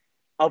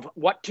of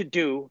what to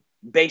do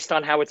based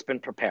on how it's been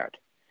prepared.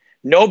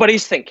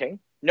 Nobody's thinking.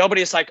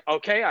 Nobody's like,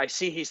 okay, I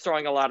see he's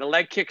throwing a lot of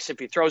leg kicks. If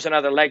he throws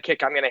another leg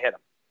kick, I'm going to hit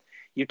him.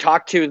 You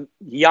talk to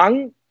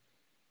young,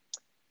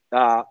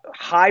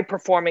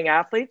 high-performing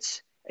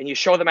athletes, and you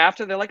show them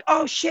after, they're like,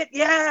 oh, shit,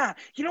 yeah.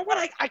 You know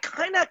what? I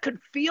kind of could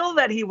feel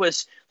that he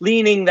was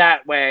leaning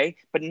that way,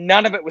 but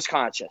none of it was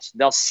conscious.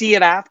 They'll see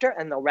it after,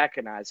 and they'll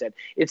recognize it.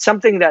 It's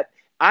something that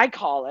I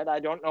call it. I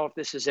don't know if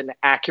this is an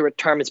accurate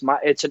term.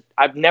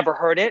 I've never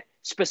heard it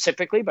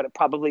specifically, but it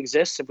probably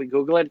exists if we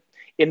Google it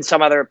in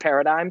some other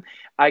paradigm.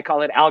 I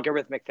call it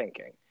algorithmic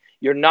thinking.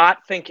 You're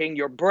not thinking,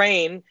 your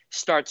brain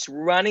starts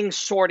running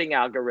sorting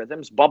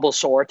algorithms, bubble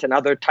sort and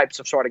other types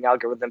of sorting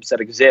algorithms that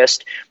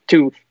exist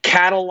to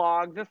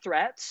catalog the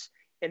threats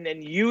and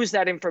then use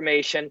that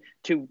information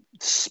to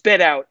spit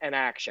out an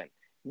action,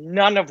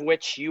 none of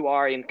which you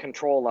are in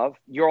control of.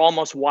 You're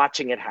almost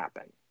watching it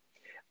happen.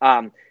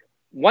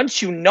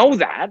 Once you know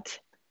that,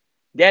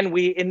 then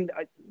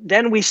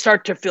we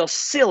start to feel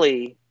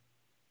silly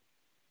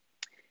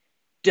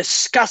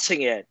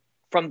discussing it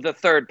from the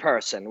third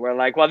person. We're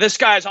like, well, this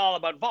guy's all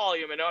about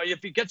volume, and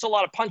if he gets a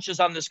lot of punches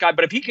on this guy,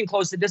 but if he can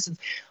close the distance,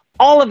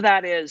 all of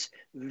that is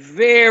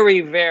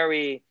very,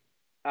 very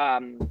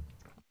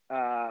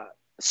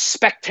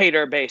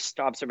spectator-based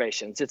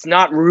observations. It's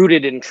not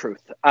rooted in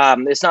truth.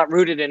 It's not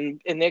rooted in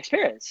the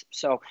experience.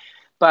 So,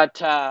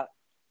 but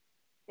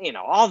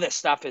all this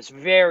stuff is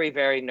very,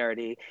 very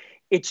nerdy.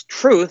 It's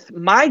truth.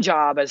 My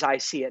job, as I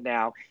see it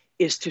now,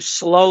 is to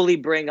slowly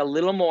bring a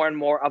little more and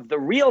more of the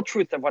real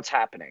truth of what's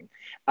happening,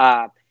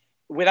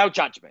 without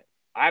judgment.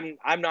 I'm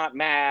not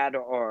mad,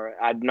 or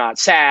I'm not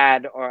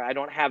sad, or I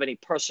don't have any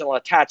personal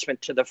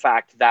attachment to the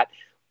fact that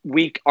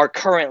we are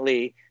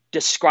currently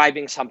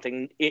describing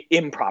something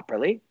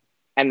improperly,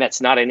 and that's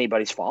not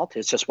anybody's fault.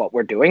 It's just what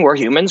we're doing. We're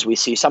humans. We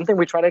see something,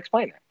 we try to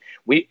explain it.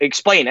 We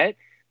explain it.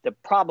 The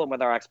problem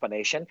with our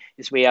explanation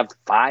is we have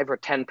 5 or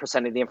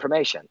 10% of the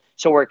information.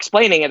 So we're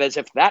explaining it as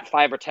if that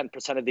 5 or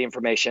 10% of the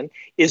information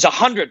is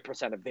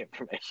 100% of the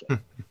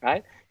information,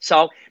 right?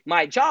 So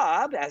my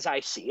job, as I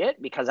see it,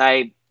 because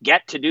I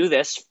get to do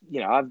this,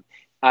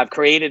 I've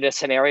created a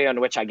scenario in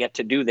which I get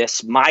to do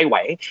this my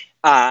way,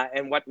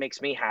 and what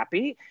makes me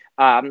happy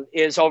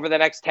is over the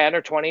next 10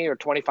 or 20 or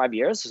 25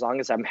 years, as long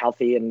as I'm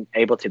healthy and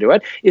able to do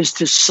it, is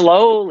to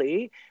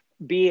slowly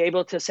be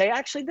able to say,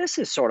 actually, this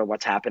is sort of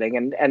what's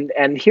happening,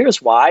 and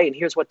here's why, and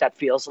here's what that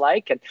feels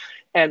like,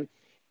 and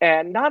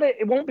not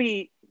it won't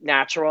be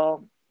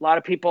natural. A lot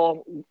of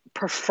people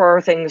prefer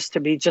things to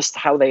be just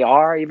how they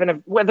are, even if,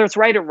 whether it's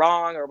right or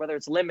wrong, or whether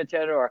it's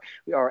limited or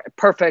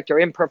perfect or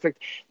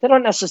imperfect. They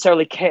don't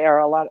necessarily care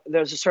a lot.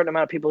 There's a certain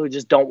amount of people who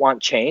just don't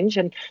want change,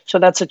 and so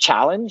that's a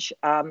challenge.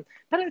 But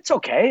it's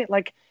okay.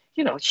 Like,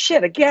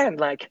 shit. Again,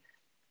 like,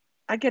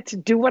 I get to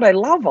do what I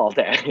love all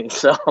day.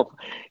 So,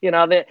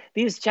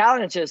 these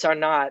challenges are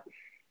not.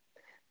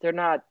 They're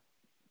not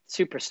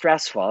super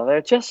stressful.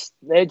 They're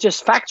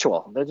just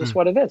factual. They're just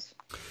what it is.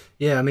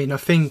 Yeah, I mean, I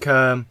think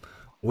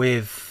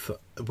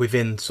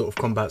within sort of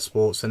combat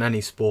sports and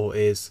any sport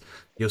is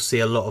you'll see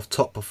a lot of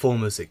top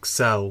performers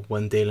excel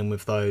when dealing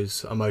with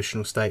those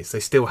emotional states.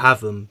 They still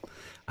have them,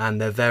 and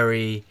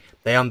they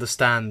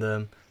understand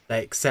them,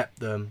 they accept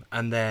them,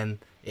 and then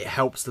it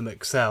helps them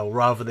excel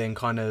rather than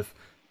kind of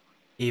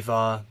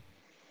either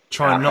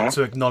trying not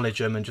to acknowledge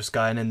them and just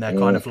going in there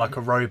kind of like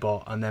a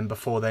robot, and then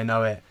before they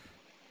know it,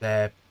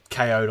 they're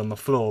KO'd on the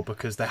floor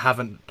because they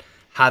haven't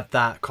had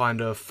that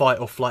kind of fight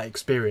or flight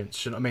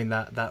experience. You know what I mean?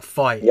 That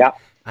fight,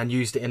 and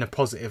used it in a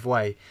positive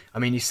way. I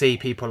mean, you see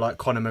people like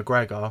Conor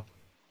McGregor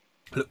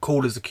look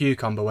cool as a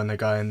cucumber when they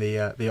go in the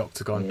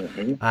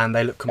octagon, and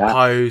they look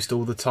composed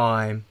all the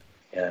time.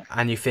 Yeah.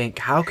 And you think,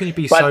 how can you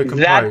be so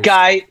composed? That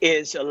guy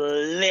is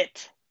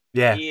lit.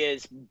 Yeah. He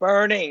is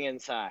burning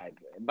inside,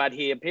 but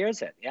he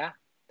appears it. Yeah.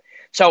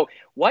 So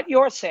what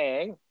you're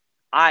saying,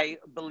 I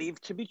believe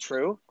to be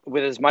true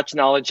with as much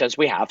knowledge as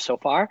we have so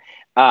far.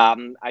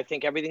 I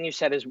think everything you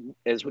said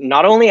is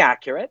not only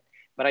accurate,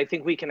 but I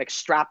think we can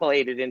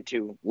extrapolate it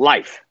into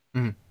life.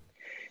 And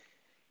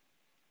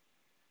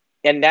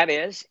that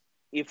is,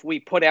 if we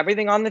put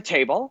everything on the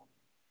table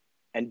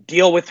and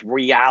deal with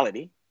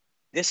reality,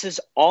 this is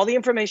all the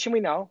information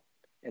we know,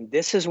 and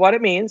this is what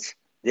it means.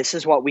 This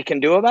is what we can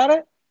do about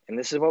it, and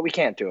this is what we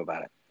can't do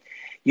about it.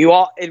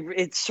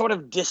 It sort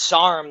of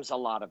disarms a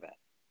lot of it.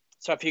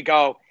 So if you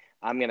go,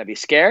 I'm going to be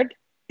scared,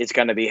 it's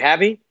going to be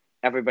heavy,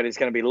 everybody's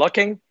going to be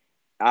looking,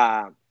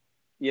 I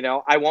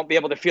won't be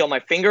able to feel my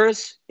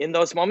fingers in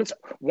those moments.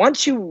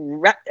 Once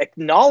you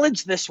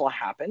acknowledge this will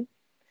happen,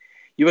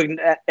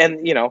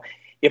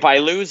 if I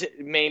lose, it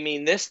may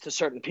mean this to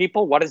certain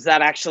people. What does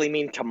that actually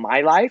mean to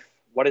my life?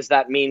 What does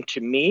that mean to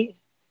me?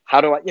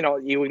 How do I,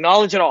 you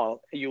acknowledge it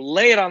all, you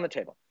lay it on the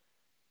table.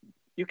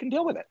 You can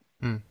deal with it.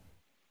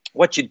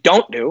 What you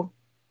don't do,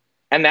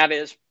 and that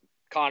is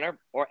Connor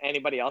or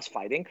anybody else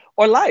fighting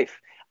or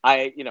life.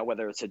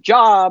 Whether it's a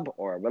job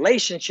or a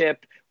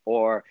relationship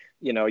or,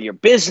 your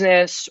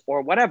business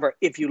or whatever,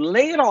 if you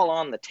lay it all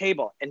on the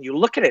table and you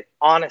look at it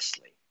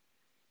honestly,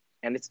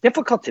 and it's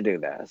difficult to do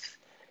this,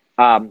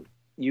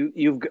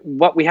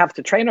 what we have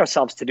to train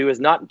ourselves to do is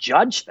not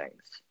judge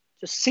things,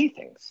 just see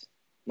things,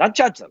 not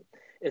judge them.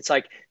 It's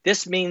like,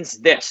 this means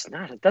this.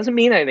 No, it doesn't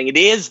mean anything. It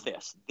is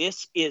this.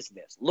 This is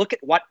this. Look at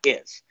what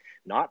is.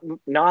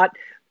 Not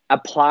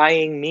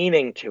applying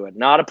meaning to it,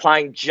 not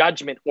applying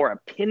judgment or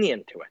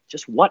opinion to it.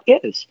 Just what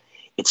is.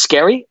 It's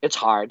scary. It's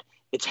hard.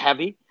 It's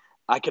heavy.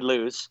 I could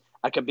lose.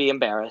 I could be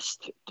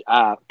embarrassed.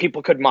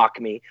 People could mock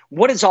me.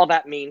 What does all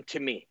that mean to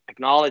me?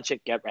 Acknowledge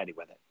it. Get ready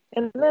with it.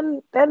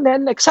 And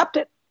then accept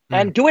it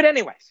and do it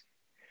anyways.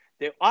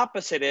 The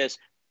opposite is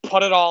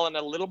put it all in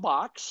a little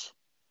box,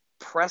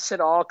 press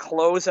it all,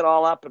 close it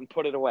all up, and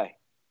put it away.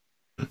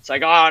 It's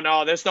like, oh,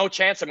 no, there's no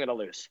chance I'm going to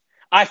lose.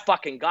 I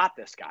fucking got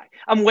this guy.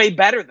 I'm way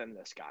better than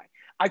this guy.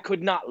 I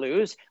could not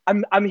lose.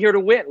 I'm here to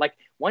win. Like,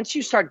 once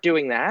you start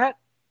doing that,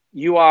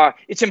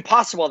 it's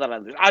impossible that I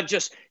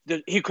lose.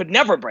 He could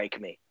never break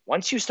me.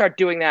 Once you start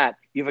doing that,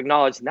 you've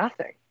acknowledged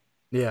nothing.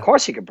 Yeah. Of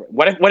course he could break.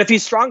 What if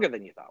he's stronger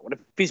than you thought? What if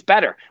he's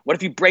better? What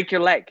if you break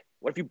your leg?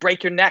 What if you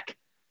break your neck?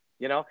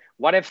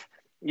 What if,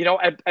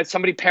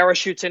 somebody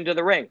parachutes into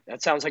the ring?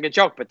 That sounds like a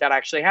joke, but that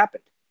actually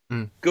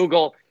happened.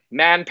 Google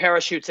man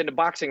parachutes into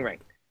boxing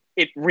ring.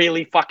 It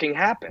really fucking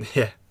happened.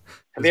 Yeah.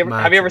 Have you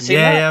ever seen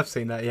that? Yeah, I've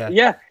seen that.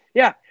 Yeah.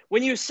 Yeah.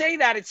 When you say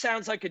that, it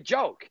sounds like a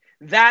joke.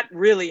 That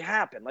really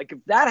happened. Like, if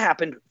that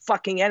happened,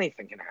 fucking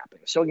anything can happen.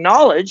 So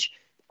acknowledge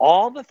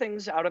all the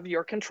things out of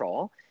your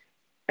control,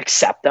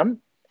 accept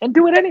them, and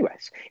do it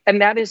anyways.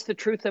 And that is the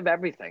truth of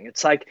everything.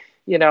 It's like,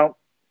 you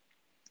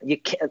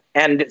can't,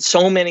 and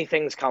so many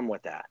things come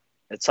with that.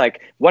 It's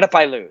like, what if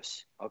I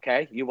lose?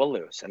 Okay, you will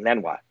lose. And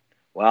then what?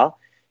 Well,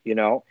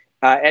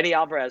 Eddie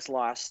Alvarez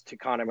lost to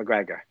Conor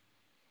McGregor.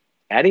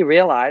 Eddie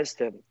realized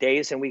that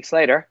days and weeks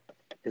later,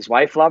 his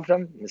wife loved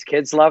him, his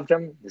kids loved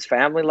him, his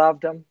family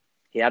loved him.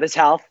 He had his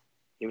health.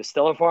 He was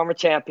still a former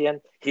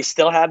champion. He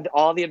still had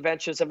all the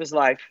adventures of his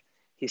life.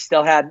 He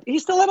still had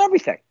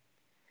everything.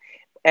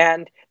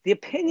 And the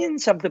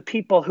opinions of the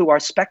people who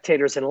are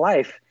spectators in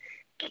life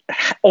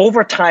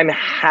over time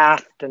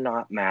have to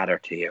not matter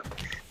to you.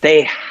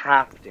 They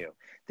have to.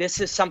 This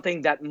is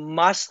something that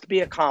must be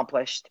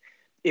accomplished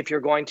if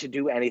you're going to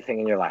do anything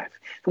in your life.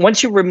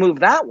 Once you remove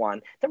that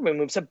one, that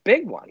removes a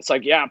big one. It's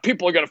like, yeah,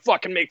 people are going to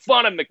fucking make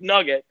fun of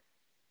McNugget.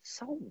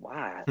 So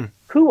what?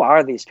 Who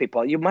are these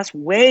people? You must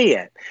weigh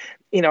it.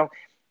 You know,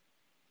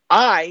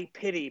 I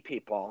pity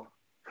people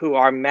who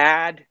are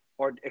mad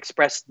or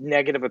express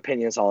negative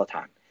opinions all the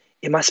time.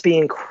 It must be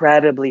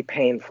incredibly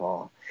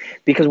painful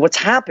because what's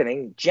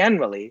happening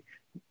generally,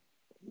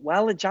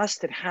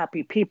 well-adjusted,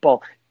 happy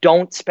people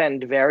don't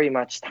spend very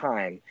much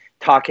time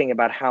talking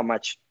about how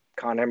much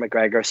Conor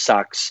McGregor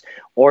sucks,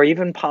 or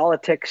even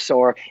politics,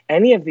 or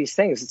any of these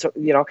things. So,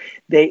 you know,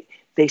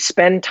 they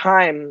spend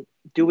time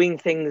doing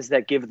things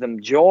that give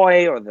them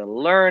joy, or the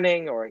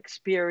learning, or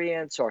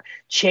experience, or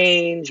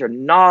change, or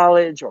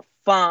knowledge, or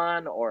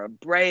fun, or a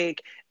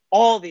break.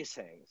 All these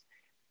things.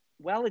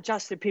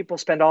 Well-adjusted people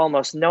spend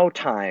almost no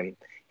time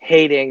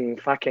hating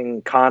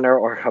fucking Conor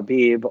or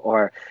Habib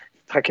or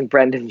fucking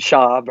Brendan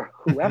Schaub or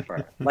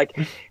whoever. Like,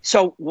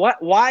 so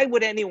why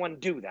would anyone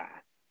do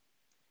that?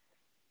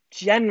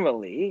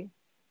 Generally,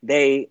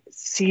 they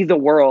see the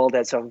world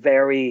as a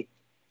very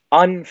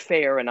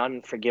unfair and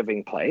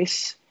unforgiving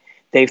place.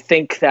 They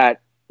think that,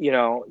 you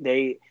know,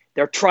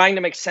 they're trying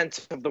to make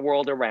sense of the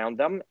world around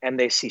them, and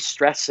they see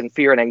stress and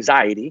fear and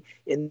anxiety.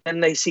 And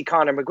then they see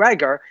Conor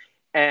McGregor,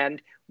 and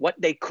what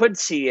they could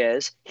see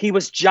is he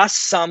was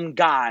just some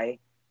guy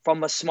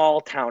from a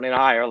small town in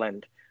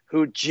Ireland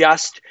who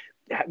just,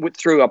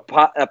 through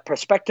a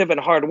perspective and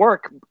hard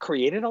work,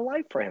 created a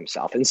life for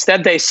himself.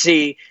 Instead, they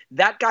see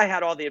that guy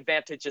had all the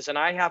advantages and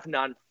I have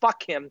none.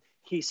 Fuck him.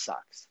 He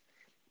sucks.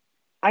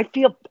 I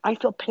feel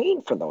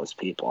pain for those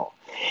people.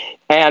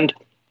 And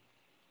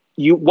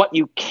what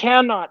you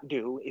cannot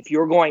do if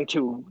you're going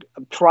to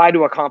try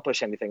to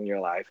accomplish anything in your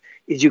life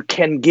is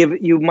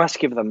you must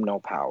give them no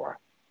power.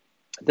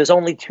 There's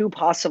only two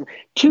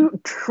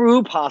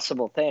true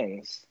possible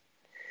things.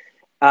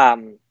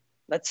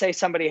 Let's say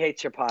somebody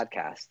hates your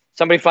podcast.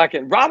 Somebody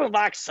fucking Robin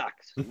Black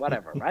sucks,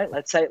 whatever, right?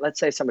 Let's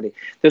say somebody.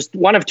 There's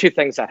one of two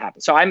things that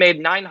happen. So I made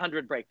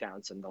 900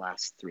 breakdowns in the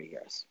last 3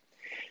 years.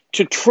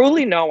 To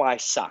truly know I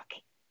suck,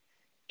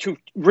 to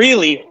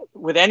really,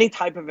 with any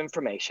type of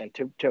information,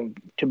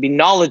 to be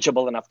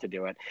knowledgeable enough to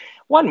do it,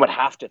 one would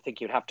have to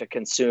think you'd have to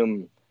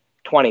consume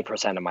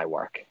 20% of my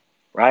work,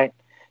 right?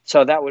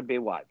 So that would be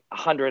what?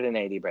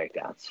 180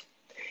 breakdowns.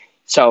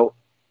 So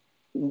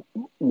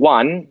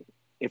one,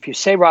 if you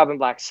say Robin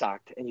Black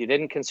sucked and you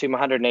didn't consume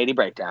 180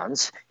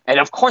 breakdowns, and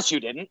of course you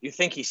didn't, you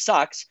think he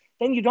sucks,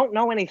 then you don't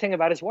know anything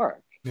about his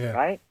work,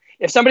 right?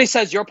 If somebody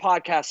says your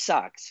podcast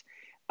sucks,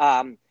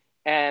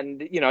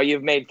 and you know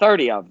you've made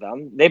 30 of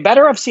them, they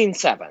better have seen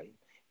 7.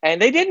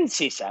 And they didn't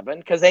see 7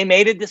 because they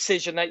made a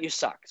decision that you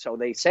suck. So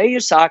they say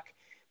you suck,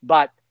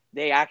 but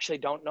they actually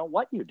don't know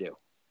what you do.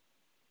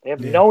 They have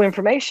no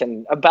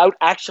information about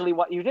actually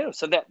what you do.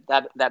 So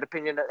that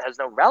opinion has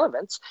no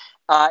relevance.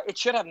 It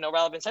should have no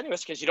relevance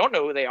anyways because you don't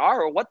know who they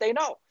are or what they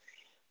know.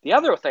 The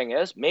other thing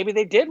is maybe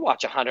they did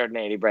watch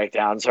 180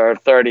 breakdowns or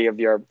 30 of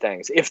your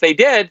things. If they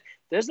did,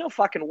 there's no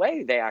fucking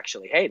way they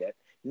actually hate it.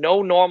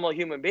 No normal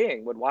human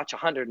being would watch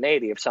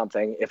 180 of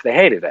something if they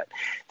hated it.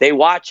 They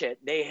watch it.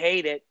 They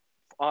hate it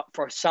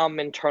for some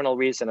internal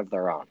reason of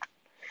their own.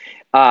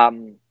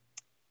 And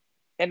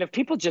if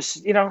people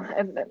just, you know,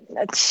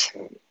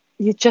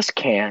 you just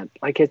can't.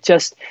 Like, it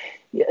just,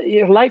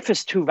 your life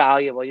is too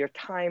valuable. Your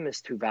time is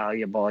too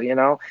valuable. You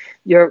know,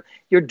 your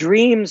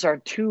dreams are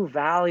too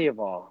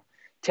valuable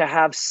to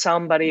have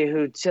somebody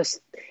who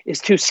just is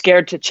too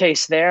scared to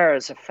chase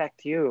theirs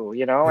affect you,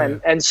 you know?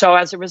 And so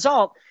as a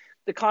result,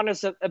 the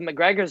Conors of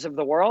McGregors of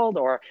the world,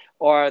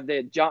 or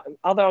the John,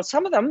 although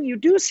some of them you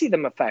do see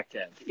them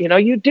effective, you know,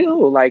 you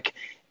do, like,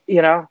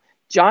 you know,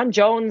 John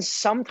Jones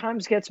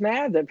sometimes gets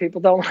mad that people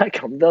don't like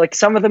him. Like,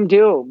 some of them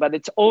do, but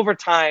it's over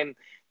time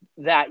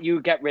that you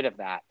get rid of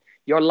that.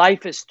 Your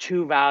life is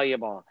too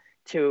valuable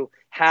to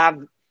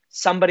have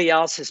somebody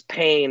else's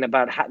pain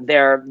about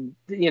their,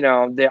 you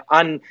know, the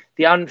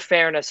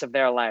unfairness of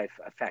their life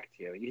affect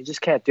you. You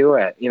just can't do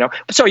it, you know?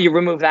 So you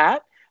remove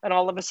that, and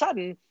all of a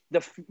sudden,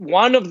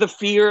 one of the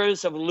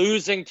fears of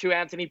losing to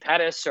Anthony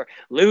Pettis or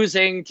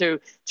losing to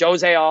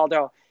Jose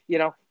Aldo, you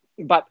know,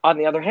 but on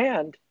the other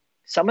hand,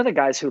 some of the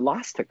guys who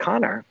lost to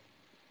Conor,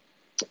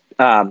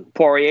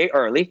 Poirier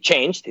early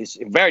changed. He's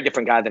a very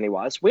different guy than he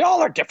was. We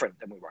all are different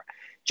than we were.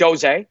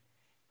 Jose,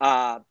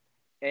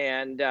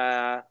 and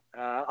a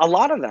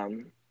lot of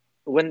them,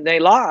 when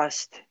they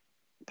lost,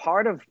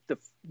 part of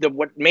the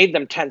what made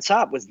them tense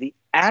up was the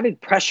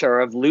added pressure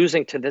of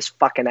losing to this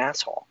fucking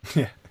asshole.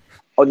 Yeah.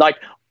 Like,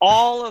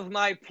 all of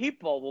my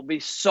people will be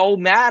so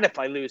mad if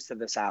I lose to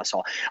this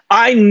asshole.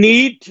 I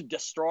need to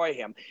destroy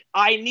him.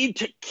 I need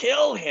to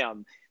kill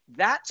him.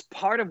 That's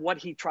part of what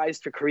he tries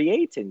to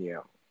create in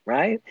you,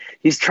 right?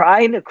 He's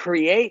trying to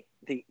create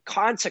the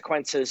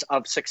consequences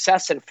of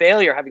success and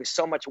failure having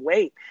so much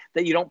weight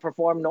that you don't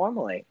perform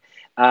normally.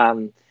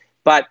 And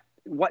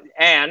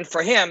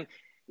for him,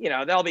 you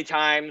know, there'll be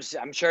times,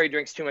 I'm sure he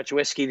drinks too much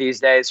whiskey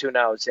these days, who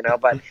knows, you know,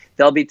 but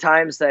there'll be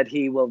times that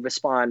he will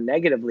respond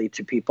negatively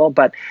to people.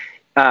 But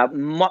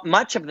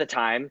much of the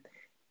time,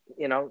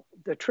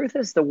 the truth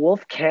is the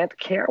wolf can't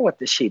care what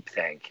the sheep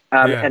think.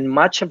 Yeah. And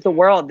much of the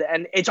world,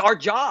 and it's our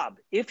job,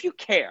 if you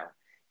care,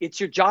 it's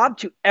your job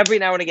to every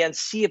now and again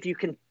see if you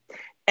can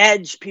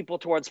edge people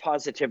towards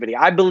positivity.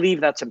 I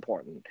believe that's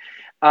important.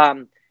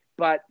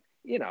 But,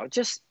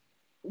 just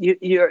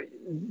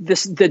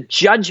the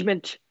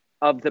judgment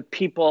of the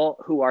people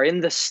who are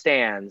in the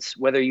stands,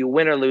 whether you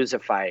win or lose a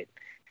fight,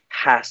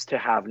 has to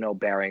have no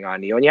bearing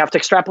on you. And you have to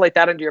extrapolate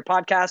that into your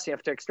podcast. You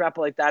have to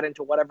extrapolate that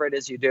into whatever it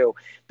is you do,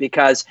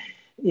 because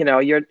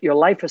your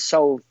life is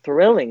so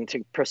thrilling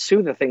to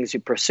pursue the things you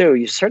pursue.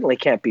 You certainly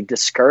can't be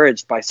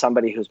discouraged by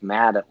somebody who's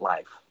mad at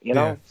life,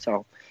 Yeah.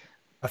 So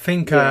I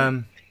think yeah.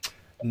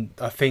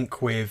 I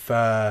think with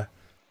the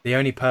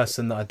only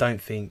person that I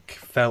don't think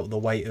felt the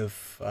weight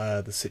of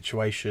the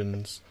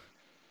situations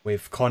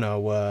with Connor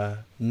were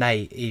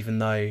Nate, even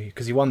though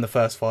because he won the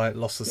first fight,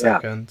 lost the Yeah.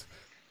 second,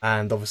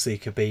 and obviously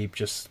Khabib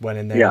just went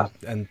in there Yeah.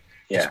 and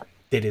just Yeah.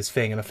 did his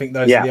thing. And I think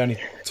those are Yeah. the only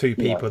two Yeah.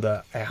 people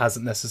that it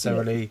hasn't Yeah.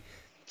 necessarily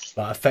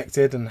like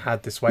affected and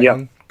had this weight Yeah.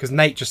 on. Because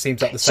Nate just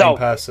seems like the same So,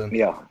 person.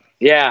 yeah.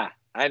 Yeah.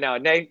 I know.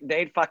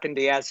 Nate fucking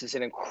Diaz is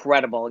an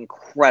incredible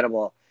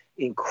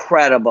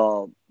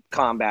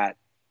combat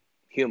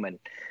human,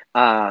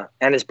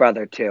 and his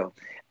brother too.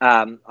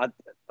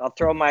 I'll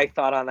throw my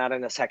thought on that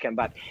in a second,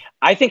 but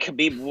I think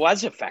Khabib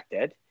was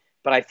affected,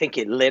 but I think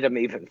it lit him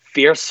even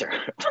fiercer.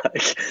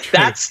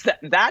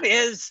 That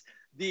is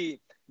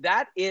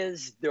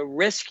the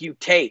risk you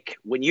take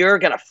when you're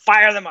gonna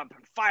fire them up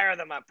and fire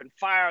them up and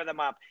fire them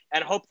up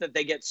and hope that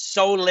they get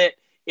so lit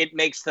it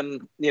makes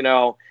them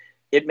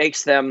make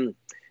some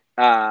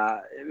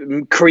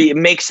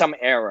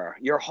error.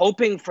 You're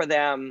hoping for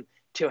them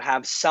to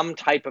have some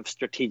type of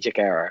strategic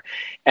error,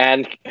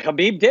 and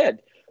Khabib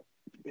did,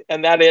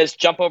 and that is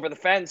jump over the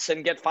fence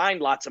and get fined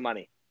lots of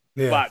money.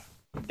 Yeah. But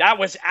that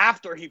was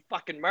after he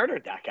fucking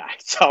murdered that guy.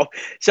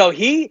 So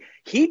he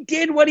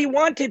did what he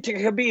wanted to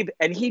Khabib,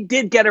 and he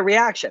did get a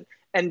reaction.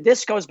 And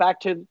this goes back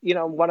to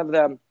one of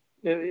the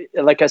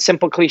like a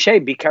simple cliche: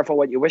 be careful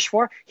what you wish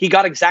for. He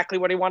got exactly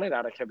what he wanted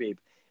out of Khabib.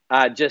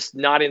 Just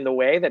not in the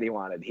way that he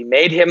wanted. He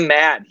made him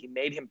mad. He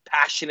made him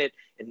passionate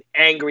and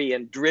angry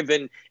and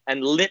driven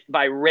and lit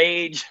by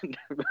rage and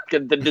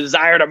the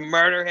desire to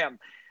murder him.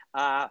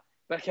 But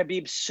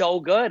Khabib's so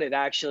good, it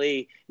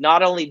actually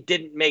not only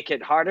didn't make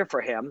it harder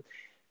for him.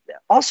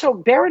 Also,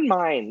 bear in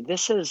mind,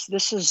 this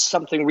is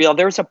something real.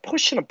 There's a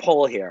push and a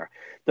pull here.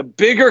 The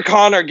bigger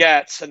Conor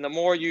gets and the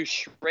more you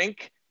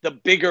shrink, the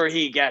bigger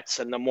he gets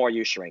and the more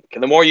you shrink.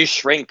 And the more you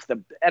shrink,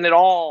 and it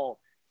all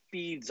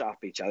feeds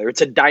off each other.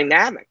 It's a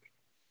dynamic.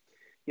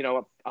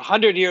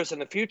 100 years in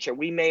the future,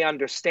 we may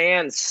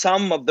understand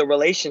some of the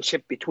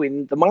relationship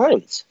between the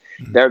minds.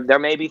 Mm-hmm. There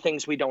may be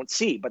things we don't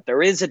see, but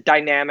there is a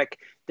dynamic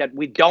that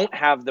we don't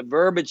have the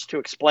verbiage to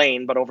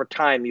explain, but over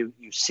time you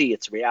see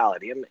its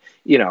reality. And,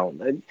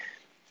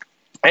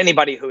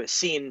 anybody who has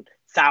seen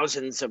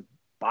thousands of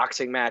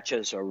boxing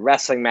matches or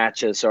wrestling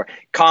matches or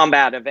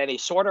combat of any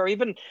sort, or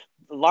even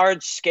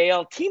large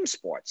scale team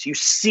sports, you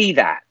see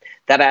that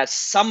as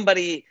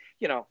somebody,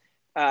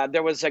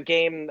 there was a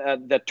game,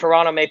 the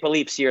Toronto Maple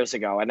Leafs years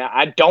ago, and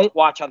I don't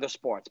watch other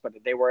sports, but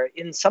they were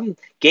in some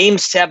game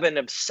 7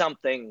 of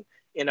something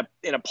in a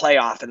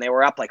playoff, and they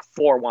were up like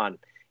 4-1.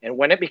 And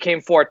when it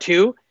became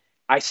 4-2,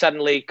 I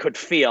suddenly could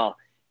feel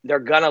they're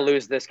going to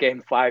lose this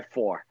game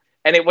 5-4.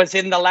 And it was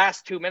in the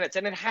last 2 minutes,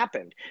 and it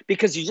happened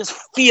because you just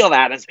feel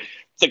that as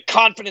the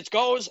confidence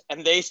goes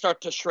and they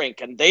start to shrink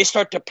and they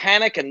start to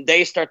panic and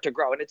they start to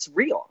grow. And it's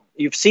real.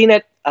 You've seen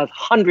it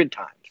 100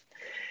 times.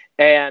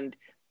 And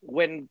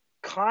when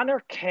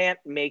Conor can't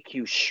make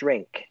you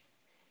shrink,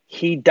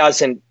 he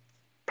doesn't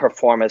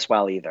perform as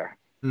well either.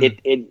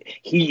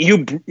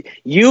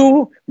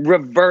 You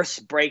reverse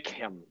break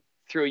him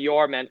through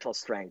your mental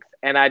strength.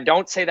 And I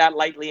don't say that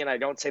lightly, and I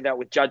don't say that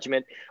with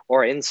judgment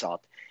or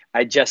insult.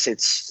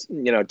 It's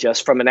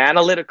just from an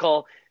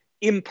analytical,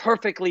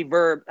 imperfectly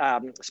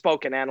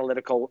spoken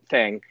analytical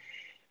thing.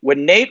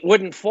 When Nate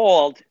wouldn't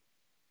fold,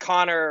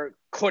 Conor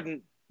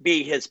couldn't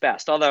be his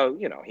best, although,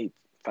 he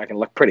fucking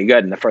looked pretty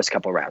good in the first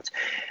couple of rounds.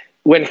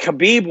 When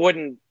Khabib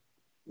wouldn't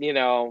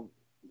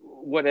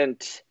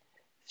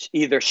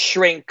either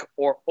shrink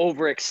or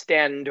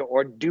overextend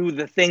or do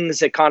the things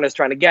that Conor's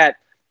trying to get,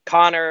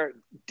 Conor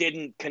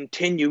didn't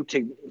continue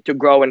to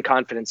grow in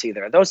confidence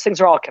either. Those things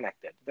are all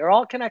connected. They're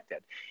all connected.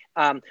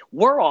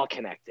 We're all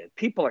connected.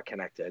 People are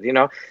connected.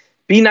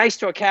 Be nice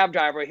to a cab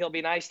driver, he'll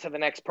be nice to the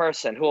next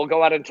person who will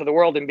go out into the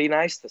world and be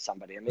nice to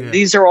somebody. I mean,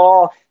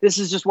 this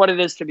is just what it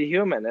is to be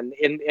human. And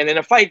in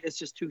a fight, it's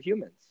just two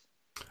humans.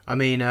 I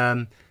mean,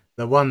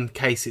 the one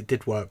case it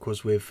did work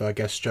was with, I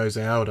guess,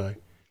 Jose Aldo.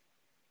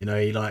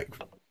 He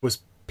was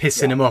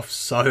pissing him off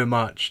so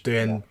much,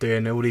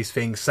 doing all these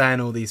things, saying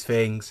all these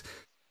things,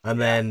 and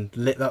then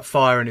lit that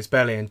fire in his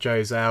belly, and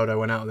Jose Aldo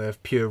went out there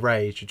with pure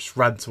rage and just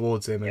ran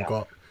towards him and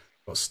got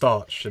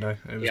starched, it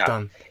was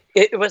done.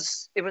 It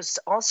was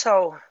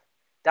also,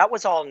 that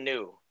was all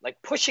new, like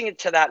pushing it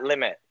to that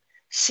limit,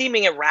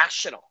 seeming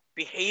irrational,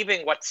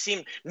 behaving what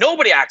seemed,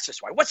 nobody acts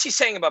this way. What's he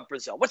saying about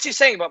Brazil? What's he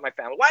saying about my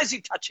family? Why is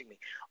he touching me?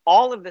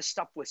 All of this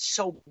stuff was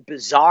so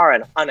bizarre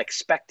and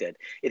unexpected.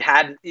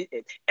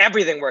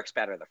 Everything works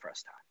better the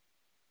first time.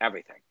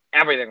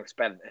 Everything works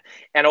better.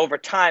 And over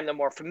time, the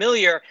more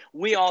familiar,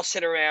 we all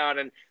sit around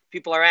and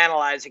people are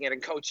analyzing it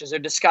and coaches are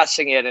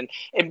discussing it. And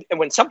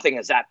when something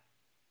is that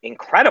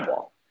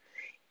incredible,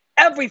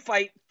 every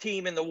fight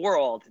team in the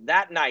world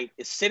that night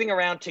is sitting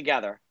around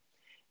together,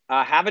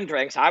 having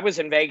drinks. I was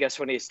in Vegas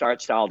when he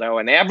starts, Aldo,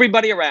 and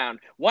everybody around,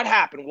 what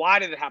happened? Why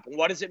did it happen?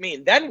 What does it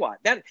mean? Then what?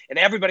 And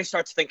everybody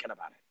starts thinking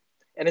about it.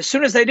 And as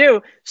soon as they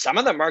do, some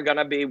of them are going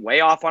to be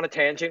way off on a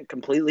tangent,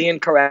 completely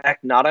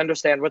incorrect, not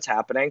understand what's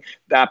happening,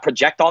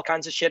 project all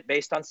kinds of shit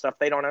based on stuff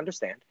they don't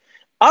understand.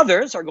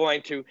 Others are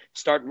going to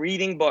start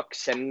reading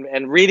books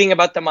and reading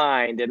about the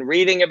mind and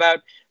reading about,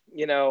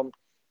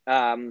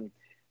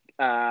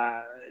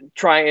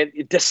 trying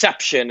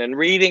deception and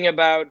reading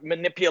about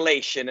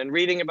manipulation and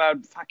reading about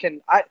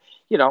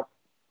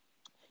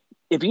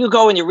if you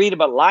go and you read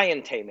about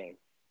lion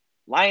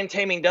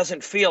taming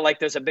doesn't feel like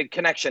there's a big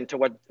connection to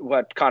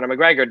what Conor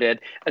McGregor did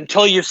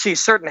until you see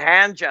certain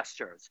hand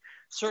gestures,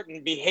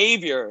 certain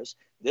behaviors.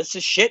 This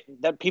is shit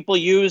that people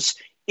use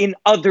in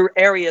other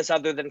areas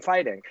other than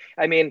fighting.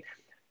 I mean,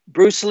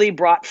 Bruce Lee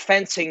brought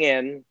fencing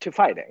in to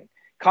fighting.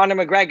 Conor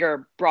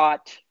McGregor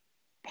brought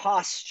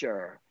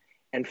posture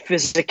and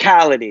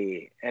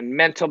physicality and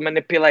mental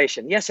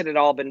manipulation. Yes, it had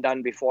all been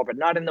done before, but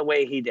not in the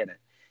way he did it.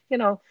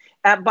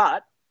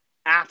 But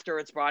after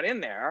it's brought in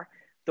there,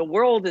 the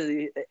world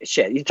is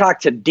shit. You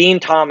talk to Dean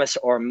Thomas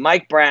or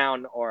Mike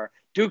Brown or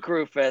Duke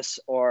Rufus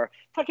or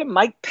fucking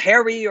Mike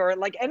Perry or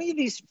like any of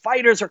these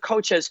fighters or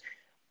coaches,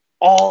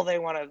 all they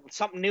want to,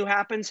 something new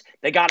happens,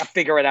 they got to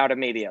figure it out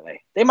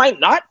immediately. They might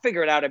not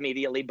figure it out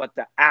immediately, but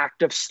the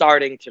act of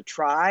starting to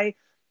try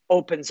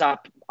opens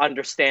up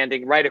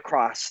understanding right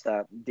across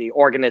the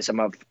organism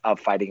of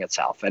fighting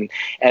itself.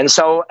 And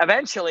so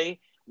eventually,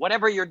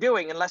 whatever you're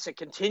doing, unless it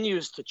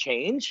continues to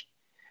change,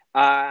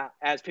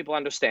 as people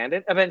understand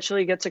it,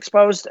 eventually gets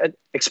exposed.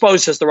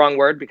 Exposed is the wrong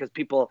word because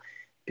people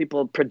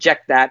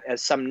project that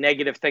as some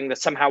negative thing, that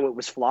somehow it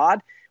was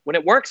flawed. When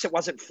it works, it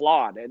wasn't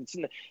flawed. It's,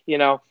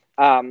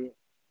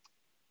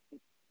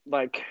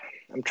 like,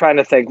 I'm trying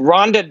to think.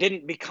 Ronda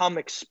didn't become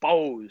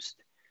exposed.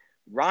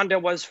 Ronda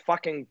was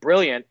fucking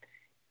brilliant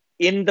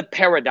in the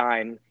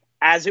paradigm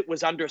as it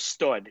was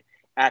understood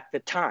at the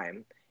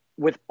time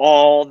with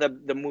all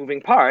the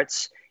moving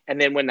parts. And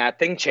then when that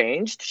thing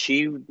changed,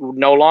 she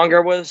no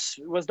longer was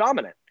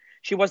dominant.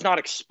 She was not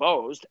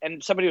exposed.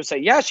 And somebody would say,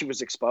 yeah, she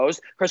was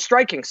exposed. Her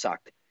striking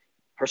sucked.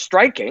 Her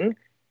striking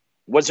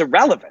was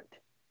irrelevant.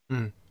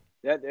 Mm.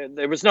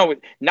 There was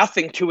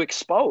nothing to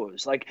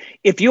expose. Like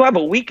if you have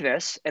a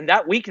weakness and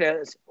that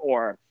weakness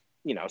or,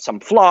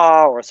 some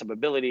flaw or some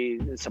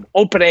ability, some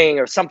opening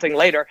or something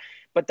later,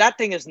 but that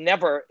thing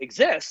never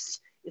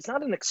exists. It's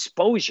not an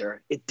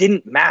exposure. It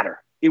didn't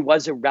matter. It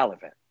was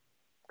irrelevant.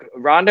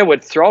 Ronda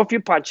would throw a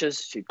few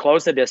punches. She'd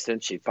close the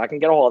distance. She'd fucking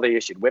get a hold of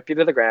you. She'd whip you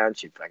to the ground.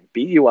 She'd fucking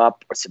beat you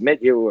up or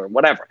submit you or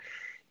whatever.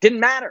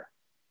 Didn't matter.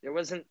 There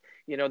wasn't,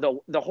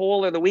 the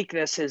hole or the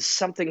weakness is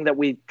something that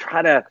we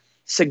try to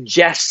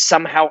suggest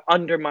somehow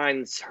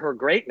undermines her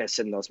greatness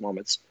in those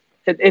moments.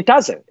 It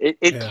doesn't.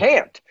 It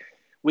can't.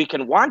 We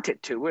can want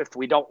it to if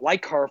we don't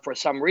like her for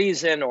some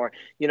reason, or,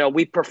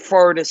 we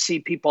prefer to see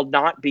people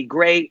not be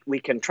great.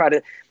 We can try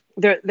to,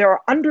 there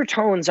are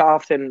undertones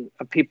often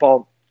of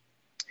people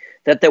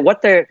that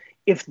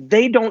if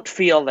they don't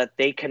feel that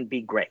they can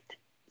be great,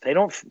 they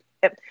don't,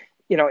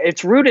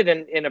 it's rooted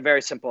in a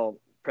very simple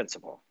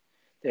principle.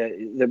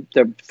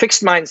 The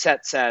fixed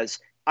mindset says,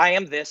 I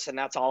am this and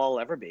that's all I'll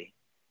ever be.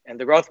 And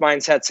the growth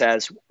mindset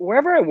says,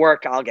 wherever I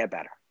work, I'll get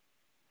better.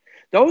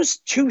 Those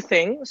two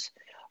things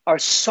are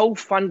so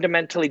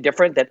fundamentally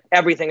different that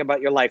everything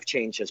about your life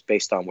changes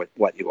based on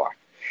what you are.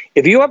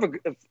 If you have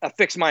a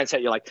fixed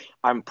mindset, you're like,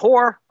 I'm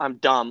poor, I'm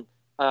dumb,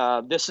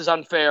 this is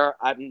unfair,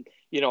 I'm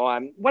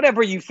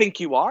whatever you think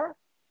you are,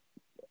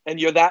 and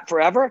you're that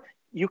forever,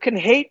 you can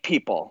hate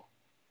people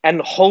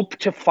and hope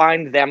to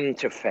find them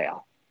to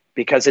fail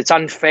because it's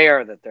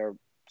unfair that they're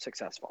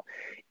successful.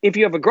 If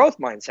you have a growth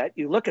mindset,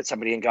 you look at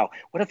somebody and go,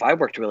 what if I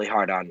worked really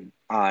hard on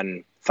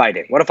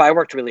fighting? What if I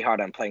worked really hard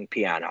on playing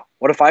piano?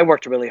 What if I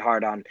worked really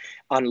hard on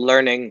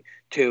learning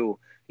to,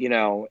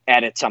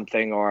 edit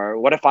something? Or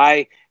what if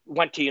I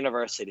went to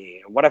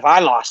university? What if I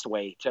lost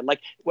weight? And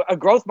like a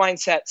growth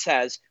mindset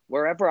says,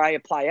 wherever I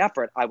apply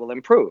effort, I will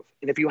improve.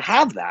 And if you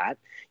have that,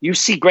 you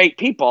see great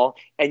people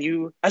and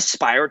you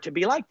aspire to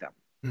be like them.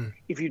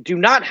 If you do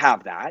not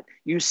have that,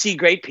 you see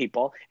great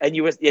people and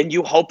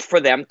you hope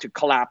for them to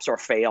collapse or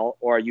fail,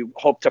 or you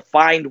hope to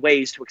find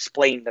ways to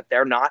explain that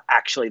they're not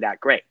actually that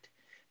great.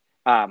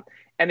 And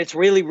it's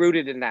really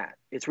rooted in that.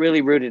 It's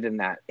really rooted in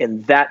that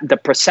the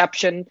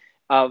perception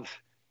of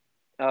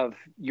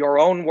your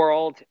own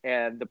world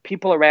and the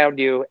people around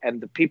you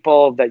and the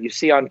people that you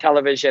see on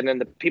television and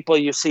the people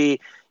you see,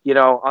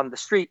 on the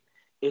street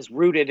is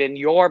rooted in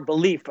your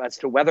belief as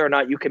to whether or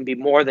not you can be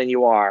more than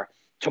you are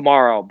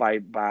tomorrow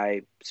by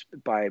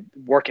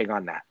working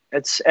on that.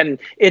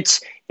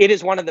 It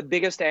is one of the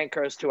biggest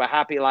anchors to a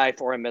happy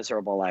life or a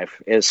miserable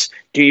life is,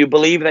 do you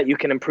believe that you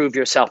can improve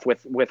yourself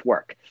with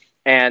work?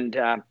 And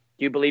do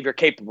you believe you're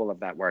capable of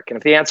that work? And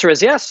if the answer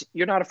is yes,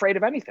 you're not afraid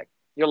of anything.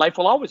 Your life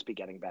will always be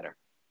getting better,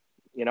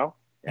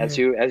 as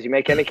you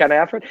make any kind of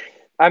effort.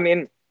 I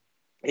mean,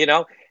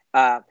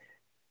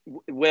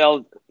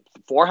 will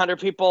 400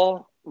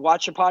 people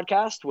watch your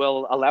podcast?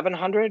 Will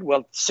 1,100?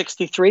 Will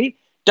 63?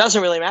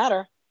 Doesn't really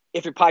matter.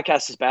 If your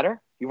podcast is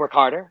better, you work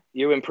harder,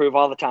 you improve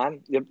all the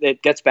time.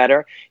 It gets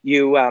better.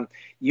 You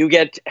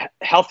get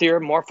healthier,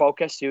 more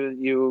focused.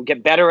 You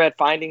get better at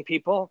finding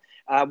people.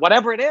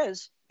 Whatever it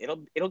is,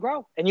 it'll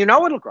grow, and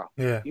it'll grow.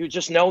 Yeah. You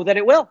just know that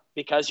it will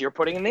because you're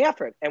putting in the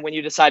effort. And when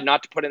you decide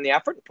not to put in the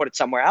effort and put it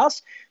somewhere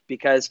else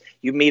because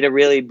you meet a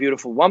really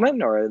beautiful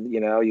woman, or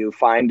you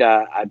find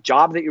a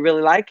job that you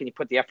really like and you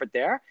put the effort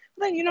there,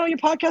 then your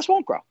podcast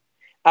won't grow.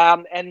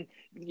 And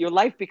your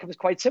life becomes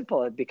quite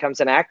simple. It becomes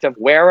an act of,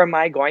 where am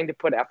I going to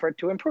put effort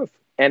to improve?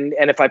 And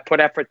if I put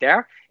effort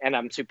there and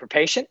I'm super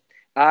patient,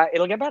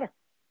 it'll get better.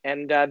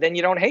 And then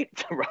you don't hate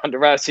the Ronda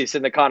Rouseys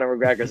and the Conor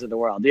McGregors of the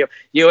world.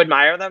 You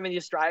admire them and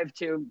you strive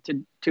to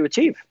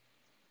achieve.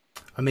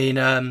 I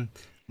mean,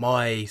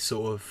 my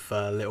sort of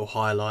little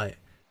highlight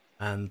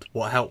and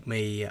what helped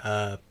me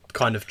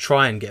kind of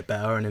try and get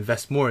better and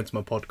invest more into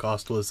my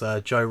podcast was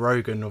Joe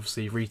Rogan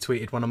obviously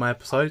retweeted one of my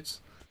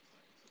episodes.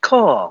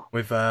 Cool.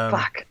 With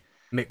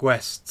Mick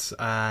West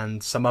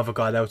and some other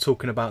guy. They were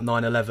talking about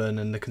 9/11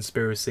 and the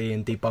conspiracy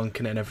and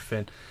debunking it and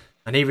everything.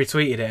 And he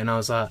retweeted it and I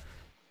was like,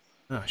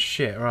 oh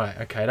shit, right,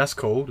 okay, that's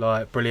cool,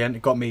 like brilliant.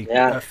 It got me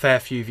a fair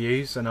few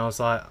views and I was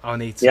like, I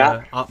need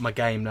to up my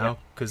game now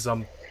because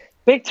I'm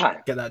big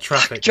time. Get that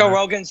traffic. Joe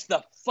Rogan's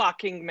the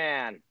fucking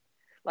man.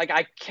 Like,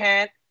 I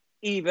can't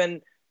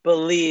even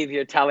believe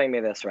you're telling me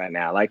this right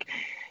now. Like,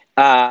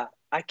 I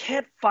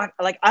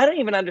don't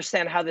even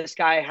understand how this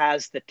guy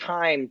has the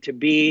time to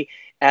be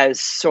as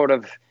sort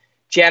of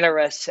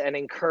generous and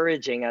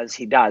encouraging as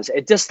he does.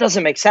 It just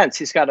doesn't make sense.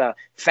 He's got a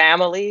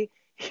family.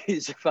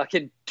 He's a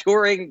fucking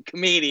touring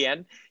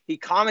comedian. He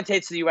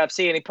commentates the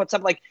UFC and he puts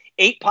up like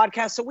 8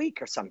 podcasts a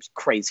week or some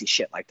crazy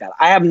shit like that.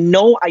 I have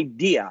no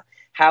idea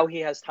how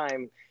he has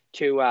time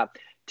to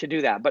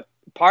do that. But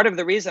part of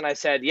the reason I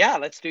said, yeah,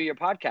 let's do your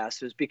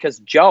podcast is because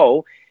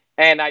Joe,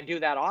 and I do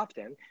that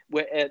often,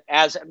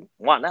 as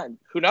one,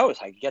 who knows,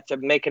 I get to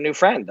make a new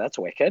friend. That's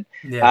wicked.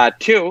 Yeah.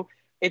 2,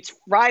 it's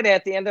Friday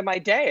at the end of my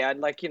day. I'm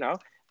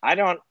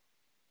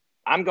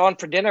going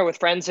for dinner with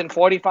friends in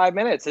 45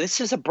 minutes.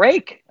 This is a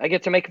break. I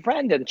get to make a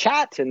friend and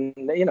chat. And,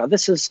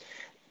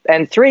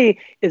 and 3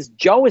 is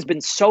Joe has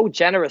been so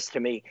generous to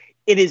me.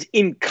 It is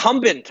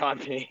incumbent on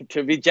me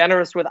to be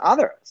generous with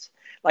others.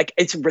 Like,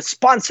 it's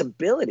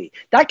responsibility.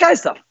 That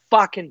guy's the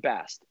fucking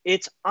best.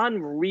 It's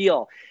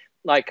unreal.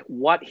 Like,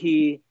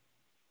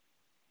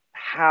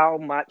 how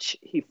much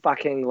he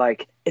fucking,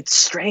 like, it's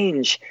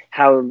strange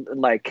how,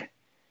 like,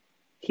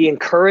 he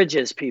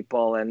encourages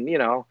people and,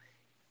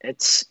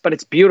 but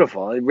it's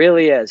beautiful. It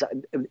really is.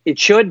 It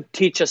should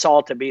teach us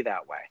all to be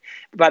that way.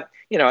 But,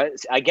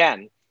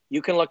 again,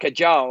 you can look at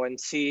Joe and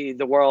see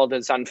the world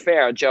as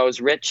unfair.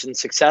 Joe's rich and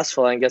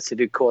successful and gets to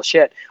do cool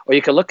shit. Or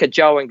you can look at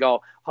Joe and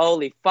go,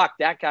 holy fuck,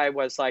 that guy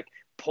was like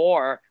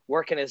poor,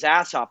 working his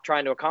ass off,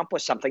 trying to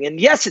accomplish something.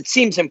 And yes, it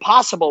seems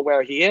impossible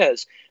where he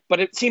is, but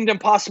it seemed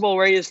impossible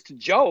where he is to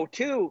Joe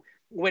too.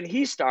 When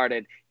he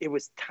started, it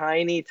was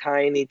tiny,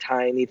 tiny,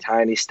 tiny,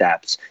 tiny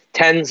steps,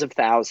 tens of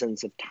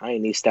thousands of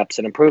tiny steps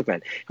in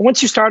improvement. And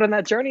once you start on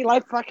that journey,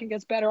 life fucking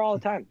gets better all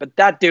the time. But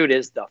that dude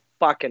is the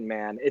fucking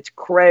man. It's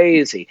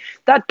crazy.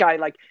 That guy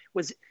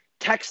was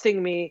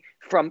texting me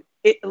from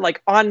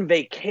on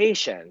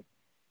vacation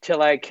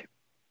to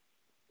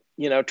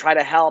try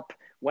to help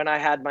when I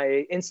had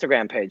my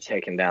Instagram page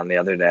taken down the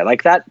other day.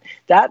 Like that's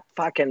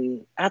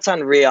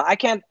unreal.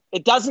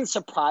 It doesn't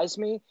surprise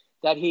me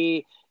that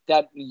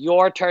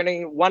you're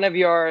turning one of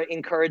your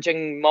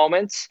encouraging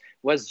moments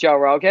was Joe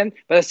Rogan,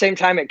 but at the same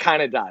time, it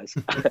kind of does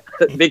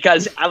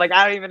because I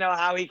don't even know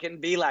how he can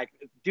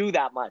do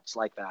that much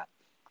like that.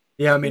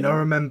 Yeah, I mean, I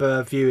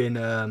remember viewing,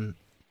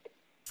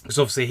 because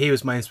obviously he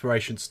was my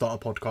inspiration to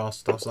start a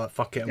podcast. I was like,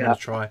 fuck it, I'm going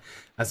to try,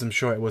 as I'm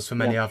sure it was for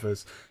many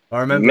others. I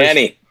remember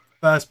his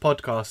first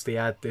podcast, he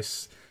had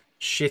this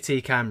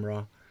shitty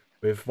camera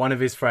with one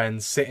of his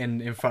friends sitting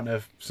in front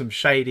of some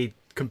shady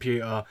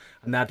computer,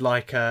 and they had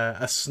like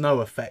a snow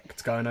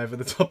effect going over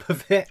the top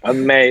of it.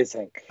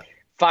 Amazing.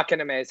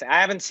 Fucking amazing. I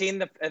haven't seen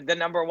the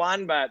number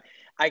one, but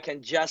I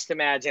can just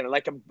imagine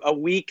like a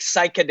weak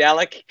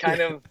psychedelic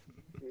kind of.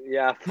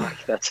 Yeah, fuck,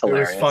 that's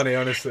hilarious. It was funny,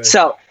 honestly.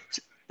 So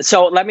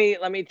let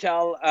me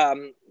tell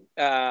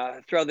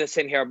throw this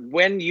in here.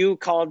 When you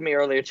called me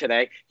earlier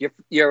today,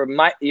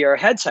 your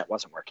headset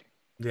wasn't working.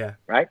 Yeah.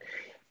 Right,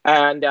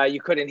 and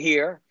you couldn't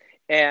hear,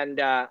 and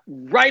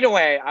right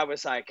away I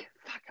was like,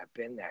 "Fuck, I've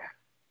been there."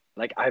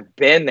 Like, I've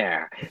been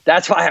there.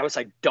 That's why I was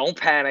like, don't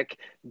panic,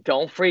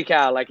 don't freak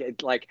out.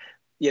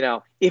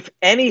 If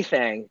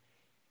anything,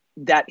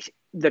 that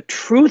the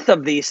truth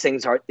of these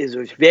things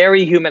is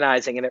very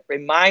humanizing, and it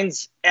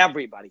reminds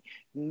everybody,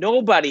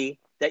 nobody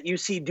that you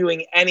see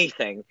doing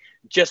anything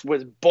just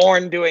was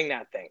born doing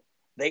that thing.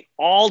 They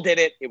all did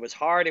it. It was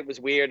hard. It was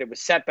weird. It was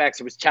setbacks.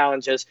 It was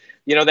challenges.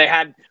 You know, they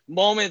had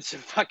moments of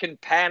fucking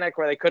panic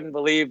where they couldn't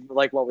believe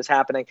like what was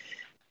happening.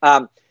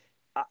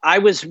 I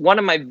was one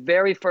of my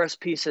very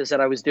first pieces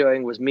that I was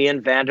doing was me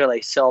and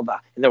Vanderlei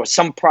Silva, and there was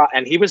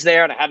and he was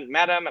there, and I hadn't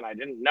met him, and I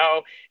didn't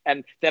know,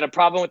 and they had a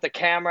problem with the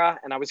camera,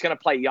 and I was going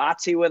to play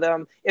Yahtzee with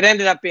him. It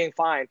ended up being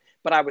fine,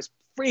 but I was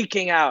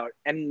freaking out,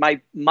 and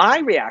my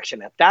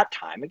reaction at that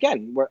time,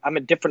 again, I'm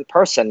a different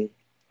person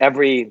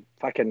I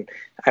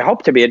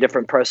hope to be a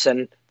different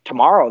person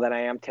tomorrow than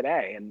I am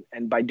today,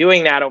 and by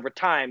doing that over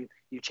time,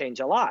 you change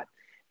a lot.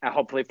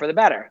 Hopefully for the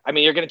better. I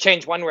mean, you're going to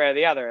change one way or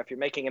the other. If you're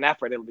making an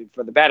effort, it'll be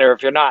for the better.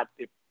 If you're not,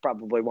 it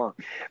probably won't.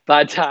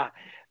 But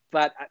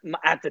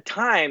at the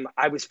time,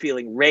 I was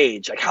feeling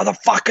rage. Like, how the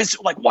fuck is,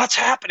 like, what's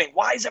happening?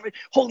 Why is everything,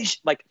 holy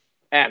shit, like,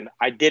 and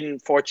I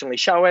didn't fortunately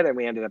show it, and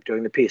we ended up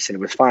doing the piece, and it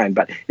was fine.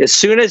 But as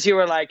soon as you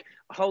were like,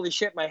 holy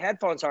shit, my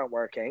headphones aren't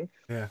working,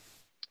 Yeah.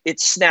 It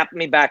snapped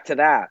me back to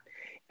that.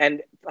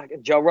 And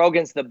Joe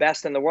Rogan's the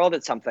best in the world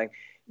at something.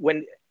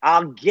 When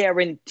I'll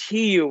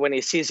guarantee you when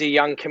he sees a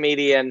young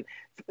comedian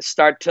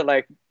start to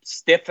like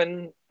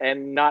stiffen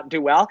and not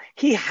do well,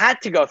 he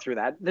had to go through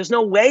that. There's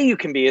no way you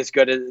can be as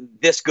good as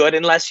this good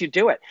unless you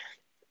do it.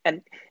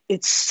 And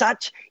it's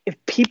such, if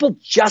people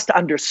just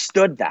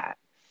understood that,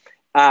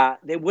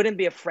 they wouldn't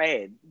be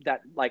afraid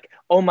that like,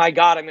 oh my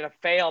God, I'm going to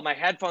fail. My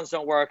headphones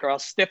don't work, or I'll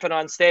stiffen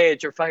on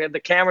stage, or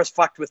the camera's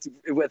fucked with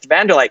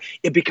Vanderlei.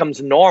 It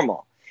becomes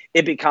normal.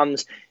 It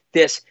becomes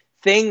this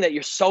thing that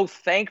you're so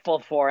thankful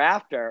for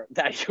after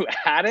that you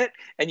had it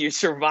and you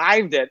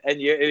survived it and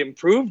it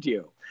improved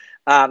you.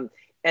 And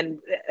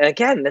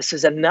again, this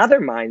is another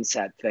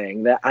mindset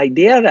thing. The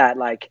idea that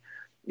like,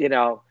 you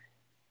know,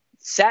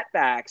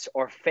 setbacks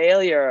or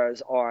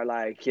failures or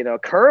like, you know,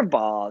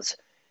 curveballs,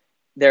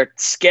 they're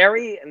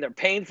scary and they're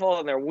painful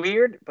and they're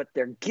weird, but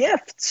they're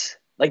gifts.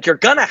 Like you're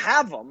going to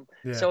have them.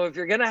 Yeah. So if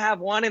you're going to have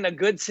one in a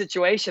good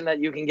situation that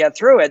you can get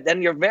through it,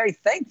 then you're very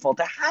thankful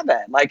to have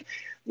it. Like,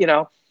 you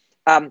know,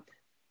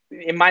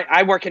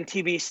 I work in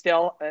TV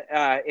still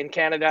in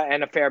Canada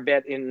and a fair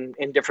bit in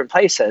different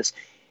places.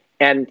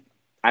 And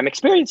I'm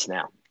experienced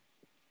now.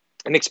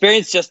 And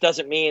experience just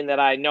doesn't mean that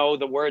I know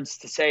the words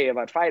to say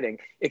about fighting.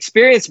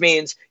 Experience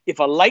means if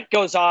a light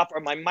goes off or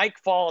my mic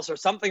falls or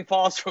something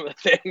falls from the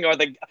thing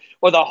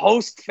or the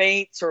host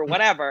faints or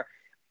whatever,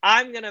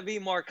 I'm going to be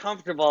more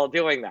comfortable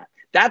doing that.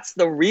 That's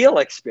the real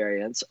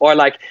experience. Or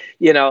like,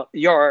 you know,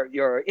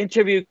 your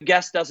interview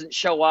guest doesn't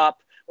show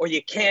up or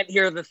you can't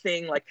hear the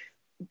thing. Like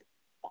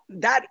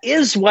that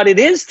is what it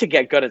is to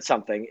get good at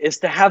something, is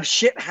to have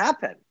shit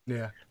happen.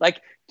 Yeah.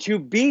 Like to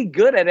be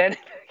good at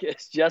anything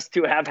is just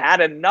to have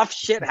had enough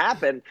shit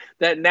happen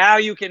that now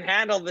you can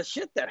handle the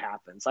shit that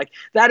happens. Like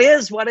that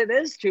is what it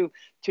is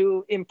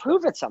to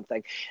improve at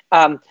something.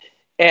 You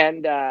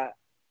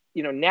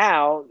know,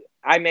 now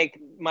I make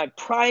my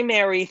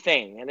primary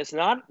thing, and it's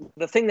not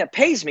the thing that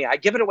pays me. I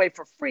give it away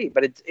for free,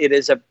 but it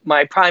is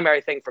my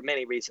primary thing for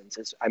many reasons.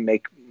 Is I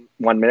make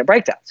 1 minute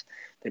breakdowns.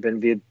 They've been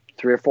viewed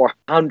 300 or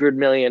 400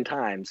 million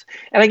times.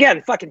 And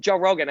again, fucking Joe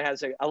Rogan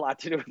has a lot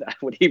to do with that.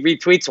 When he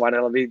retweets one,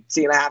 it'll be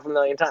seen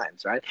 500,000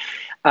 times, right?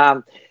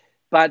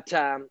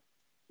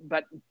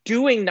 But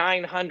doing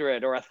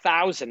 900 or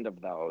 1,000 of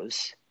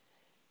those,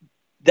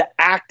 the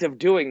act of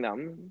doing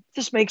them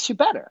just makes you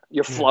better.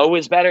 Your flow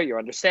is better. Your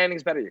understanding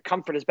is better. Your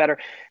comfort is better.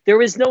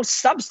 There is no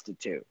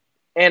substitute.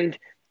 And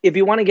if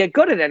you want to get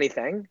good at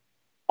anything,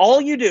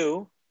 all you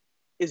do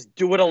is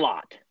do it a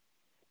lot.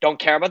 Don't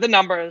care about the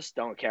numbers.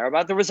 Don't care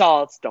about the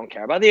results. Don't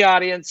care about the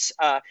audience.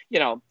 You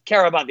know,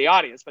 care about the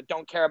audience, but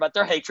don't care about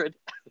their hatred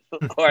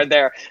or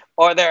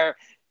their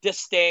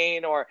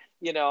disdain, or,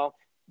 you know,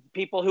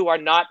 people who are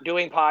not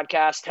doing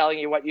podcasts telling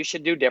you what you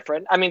should do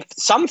different. I mean,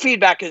 some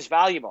feedback is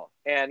valuable,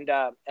 and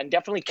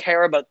definitely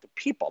care about the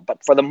people.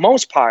 But for the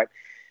most part,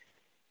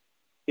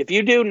 if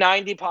you do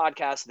 90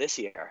 podcasts this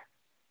year,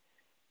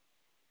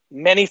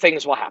 many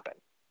things will happen.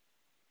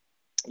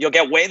 You'll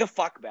get way the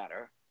fuck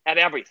better at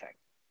everything.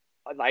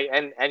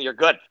 And you're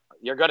good.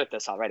 You're good at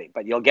this already,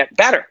 but you'll get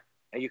better,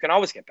 and you can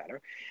always get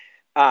better.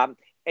 And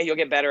you'll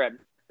get better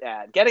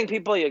at getting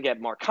people. You'll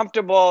get more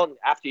comfortable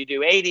after you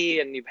do 80,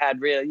 and you've had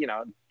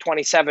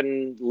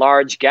 27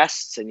 large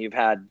guests, and you've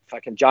had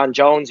fucking John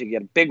Jones. You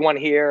get a big one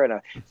here,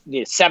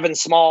 and 7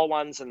 small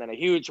ones, and then a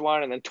huge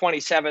one, and then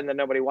 27 that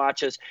nobody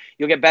watches.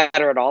 You'll get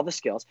better at all the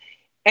skills,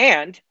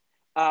 and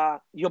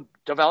you'll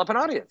develop an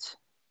audience.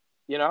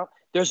 You know,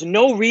 there's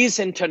no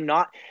reason to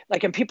not,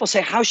 like, and people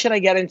say, how should I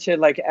get into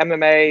like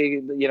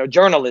MMA,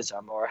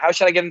 journalism, or how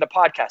should I get into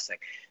podcasting?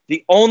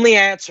 The only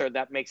answer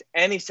that makes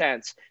any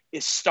sense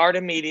is start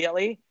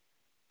immediately.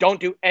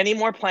 Don't do any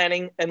more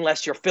planning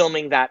unless you're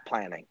filming that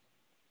planning.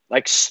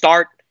 Like,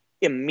 start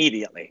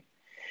immediately.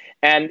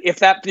 And if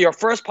that your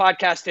first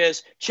podcast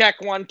is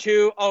check 1,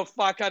 2, oh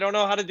fuck, I don't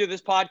know how to do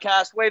this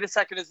podcast. Wait a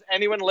second, is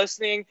anyone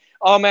listening?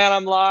 Oh man,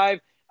 I'm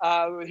live.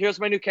 Here's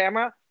my new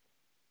camera.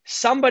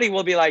 Somebody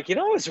will be like,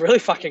 it's really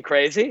fucking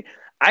crazy.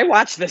 I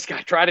watched this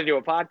guy try to do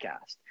a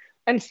podcast.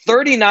 And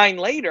 39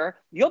 later,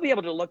 you'll be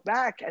able to look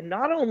back, and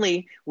not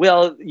only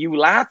will you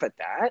laugh at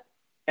that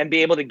and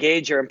be able to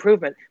gauge your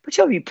improvement, but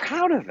you'll be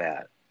proud of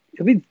it.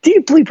 You'll be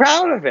deeply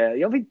proud of it.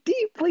 You'll be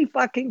deeply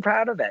fucking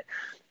proud of it.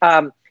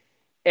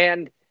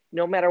 And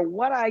no matter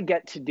what I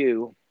get to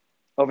do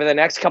over the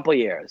next couple of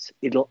years,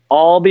 it'll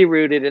all be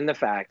rooted in the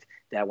fact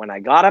that when I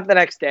got up the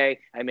next day,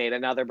 I made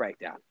another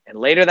breakdown. And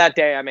later that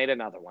day, I made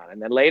another one.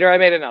 And then later, I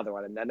made another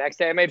one. And the next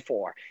day, I made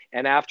 4.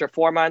 And after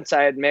 4 months,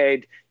 I had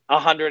made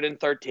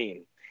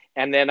 113.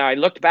 And then I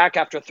looked back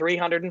after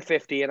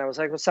 350, and I was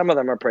like, well, some of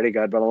them are pretty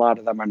good, but a lot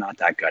of them are not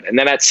that good. And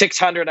then at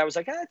 600, I was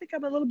like, I think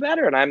I'm a little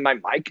better, and my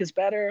mic is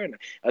better. And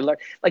I learned,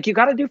 like, you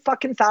got to do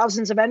fucking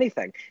thousands of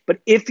anything. But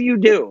if you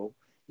do,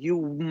 you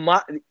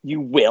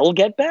will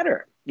get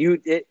better.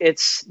 You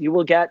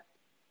will get,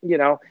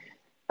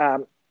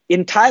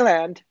 in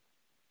Thailand,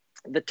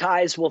 the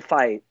Thais will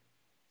fight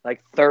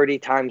like 30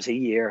 times a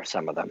year,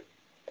 some of them,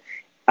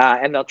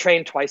 and they'll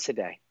train twice a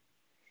day.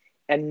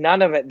 And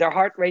none of it, their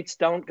heart rates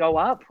don't go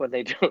up when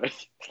they do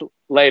it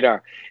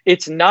later.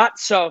 It's not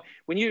so,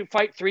 when you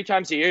fight 3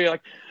 times a year, you're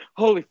like,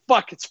 holy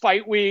fuck, it's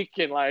fight week.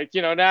 And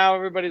now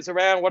everybody's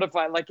around. What if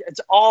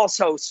it's all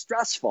so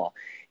stressful.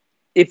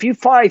 If you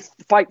fight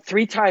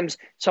 3 times,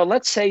 so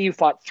let's say you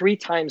fought 3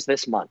 times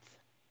this month,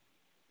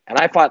 and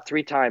I fought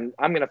 3 times,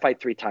 I'm going to fight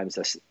 3 times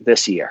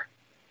this year.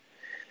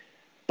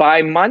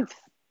 By month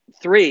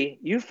 3,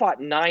 you fought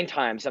 9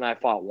 times and I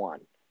fought 1.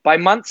 By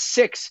month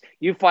 6,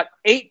 you fought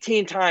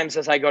 18 times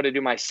as I go to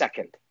do my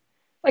second.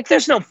 Like,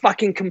 there's no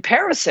fucking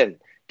comparison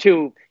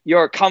to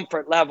your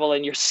comfort level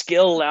and your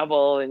skill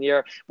level and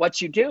what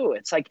you do.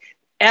 It's like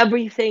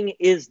everything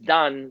is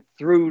done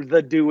through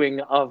the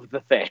doing of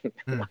the thing.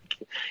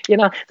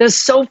 There's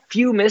so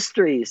few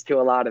mysteries to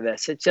a lot of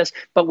this. It's just,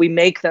 but we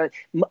make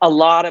a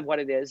lot of what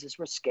it is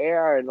we're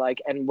scared.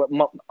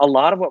 A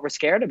lot of what we're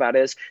scared about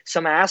is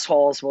some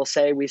assholes will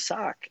say we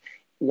suck.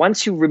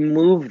 Once you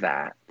remove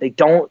that, they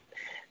don't.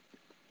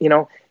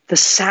 The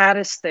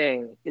saddest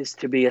thing is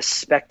to be a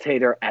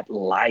spectator at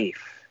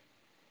life.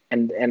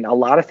 And a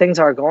lot of things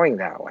are going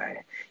that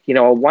way.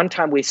 One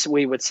time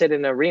we would sit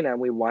in an arena and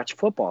we watch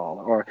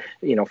football or,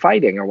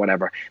 fighting or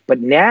whatever. But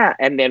now,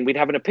 and then we'd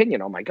have an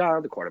opinion. Oh my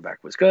God, the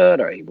quarterback was good,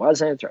 or he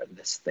wasn't, or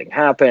this thing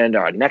happened,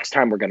 or next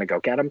time we're going to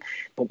go get him.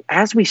 But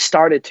as we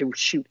started to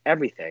shoot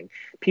everything,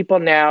 people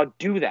now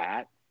do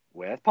that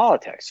with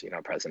politics.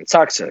 President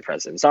sucks, or the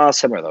president's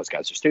awesome, or those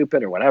guys are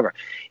stupid, or whatever.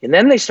 And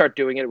then they start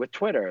doing it with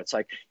Twitter. It's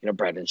like,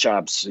 Brendan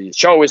Schaub's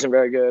show isn't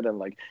very good, and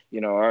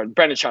or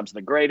Brendan Schaub's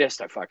the greatest.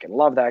 I fucking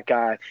love that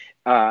guy.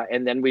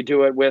 And then we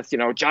do it with,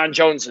 John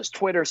Jones's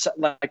Twitter, his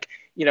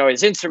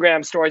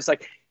Instagram stories.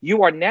 Like,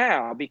 you are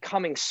now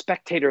becoming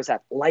spectators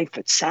at life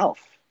itself.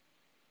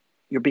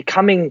 You're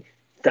becoming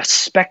the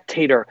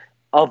spectator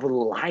of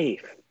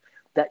life.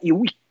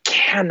 We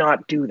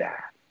cannot do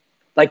that.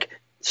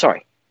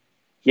 Sorry.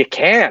 You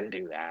can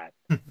do that,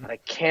 but I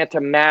can't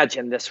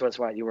imagine this was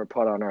what you were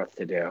put on earth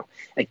to do.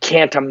 I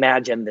can't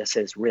imagine this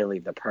is really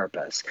the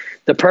purpose.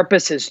 The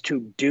purpose is to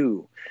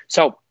do.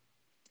 So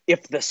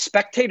if the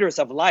spectators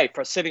of life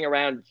are sitting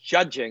around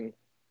judging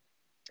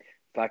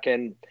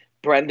fucking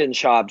Brendan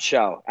Schaub's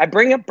show. I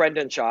bring up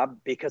Brendan Schaub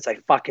because I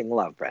fucking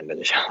love Brendan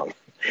Schaub.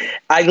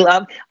 I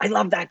love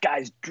that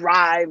guy's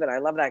drive, and I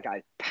love that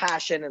guy's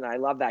passion, and I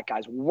love that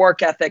guy's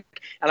work ethic,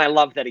 and I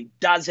love that he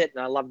does it,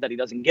 and I love that he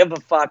doesn't give a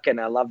fuck,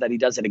 and I love that he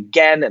does it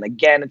again and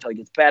again until he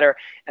gets better,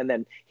 and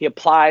then he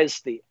applies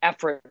the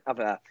effort of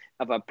a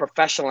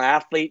professional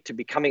athlete to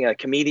becoming a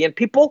comedian.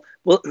 People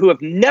who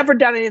have never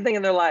done anything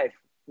in their life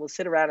will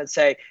sit around and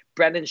say,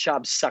 Brendan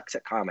Schaub sucks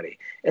at comedy.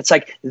 It's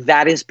like,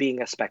 that is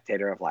being a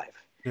spectator of life.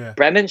 Yeah.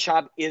 Brendan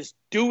Schaub is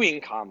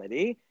doing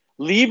comedy,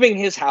 leaving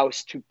his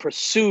house to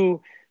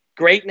pursue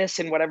greatness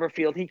in whatever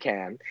field he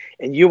can,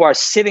 and you are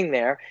sitting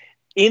there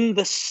in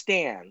the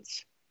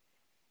stands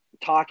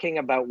talking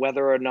about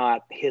whether or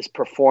not his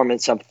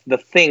performance of the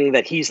thing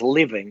that he's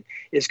living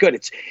is good.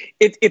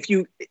 If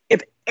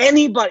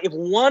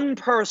one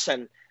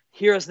person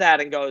hears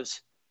that and goes,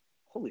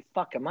 holy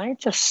fuck, am I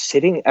just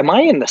sitting, am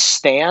I in the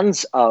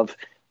stands of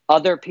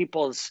other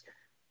people's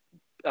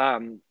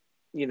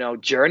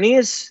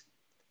journeys,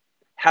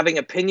 having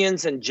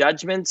opinions and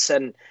judgments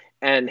and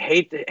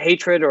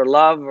hatred or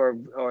love or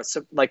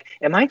like,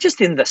 am I just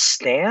in the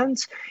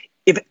stands?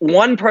 If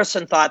one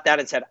person thought that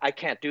and said, I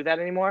can't do that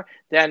anymore,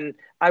 then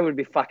I would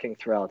be fucking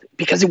thrilled,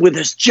 because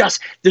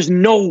there's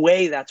no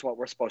way that's what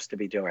we're supposed to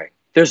be doing.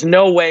 There's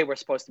no way we're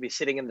supposed to be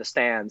sitting in the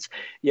stands,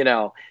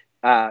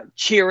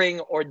 cheering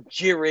or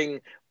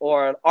jeering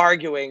or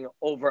arguing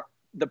over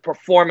the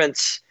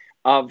performance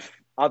of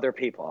other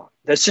people.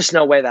 There's just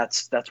no way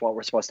that's what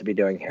we're supposed to be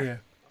doing here. Yeah,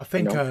 I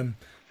think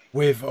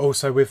with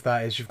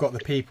that is you've got the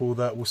people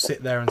that will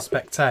sit there and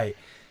spectate,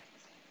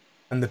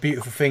 and the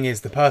beautiful thing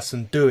is the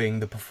person doing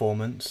the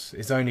performance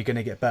is only going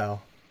to get better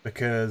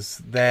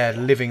because they're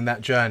living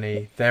that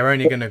journey. They're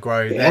only going to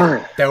grow.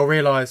 Yeah. They'll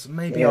realise,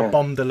 maybe I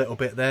bombed a little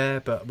bit there,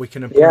 but we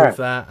can improve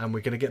that and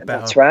we're going to get better.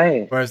 That's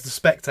right. Whereas the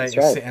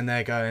spectator's sitting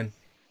there going,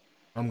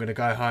 I'm gonna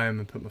go home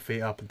and put my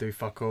feet up and do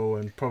fuck all,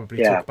 and probably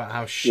talk Yeah. about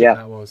how shit Yeah.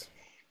 that was.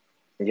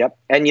 Yep.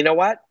 And you know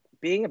what?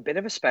 Being a bit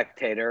of a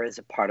spectator is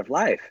a part of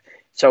life.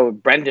 So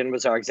Brendan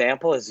was our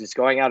example as he's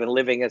going out and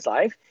living his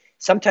life.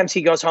 Sometimes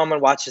he goes home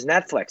and watches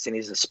Netflix and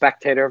he's a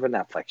spectator of a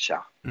Netflix show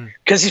Mm.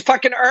 because he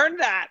fucking earned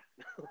that.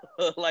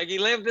 Like he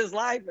lived his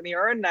life and he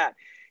earned that.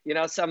 You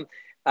know,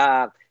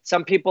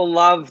 some people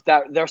love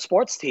their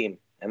sports team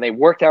and they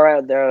work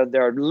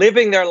they're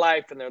living their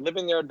life and they're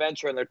living their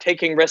adventure and they're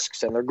taking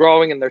risks and they're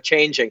growing and they're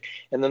changing,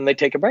 and then they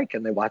take a break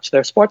and they watch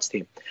their sports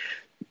team.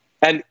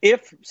 And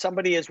if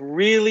somebody is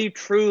really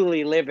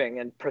truly living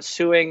and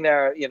pursuing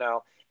their,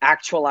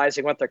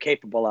 actualizing what they're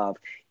capable of,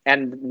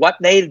 and what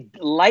they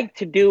like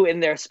to do in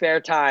their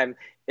spare time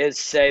is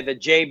say the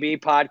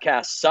JB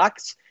podcast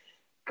sucks,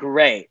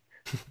 great.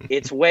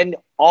 It's when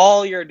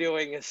all you're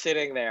doing is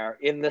sitting there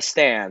in the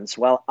stands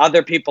while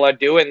other people are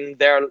doing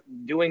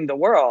the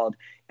world,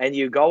 and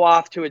you go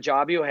off to a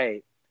job you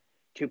hate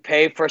to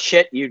pay for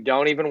shit you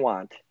don't even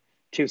want,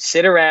 to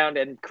sit around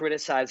and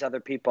criticize other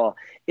people.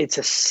 It's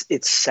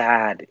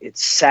sad.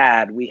 It's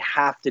sad. We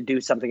have to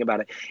do something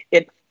about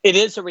it. It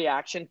is a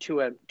reaction to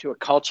a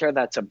culture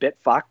that's a bit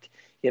fucked.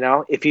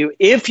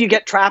 If you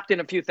get trapped in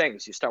a few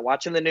things, you start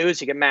watching the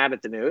news, you get mad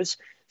at the news.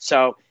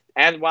 So,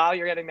 and while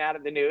you're getting mad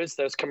at the news,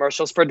 there's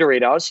commercials for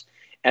Doritos,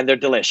 and they're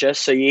delicious,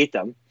 so you eat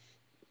them,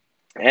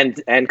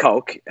 and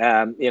Coke,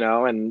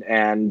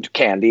 and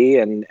candy,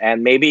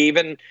 and maybe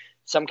even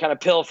some kind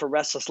of pill for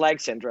restless leg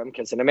syndrome,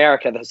 because in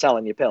America they're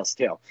selling you pills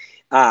too,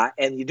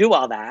 and you do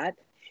all that,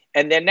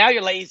 and then now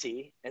you're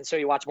lazy, and so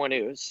you watch more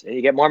news and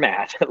you get more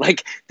mad.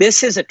 Like,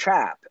 this is a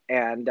trap,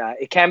 and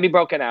it can be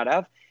broken out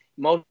of.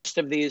 Most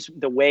of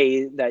the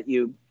way that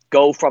you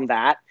go from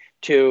that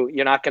to,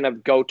 you're not going to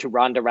go to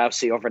Ronda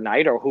Rousey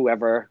overnight, or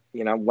whoever,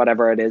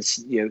 whatever it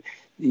is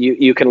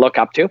you can look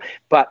up to.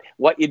 But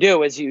what you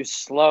do is you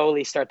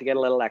slowly start to get a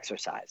little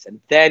exercise,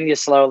 and then you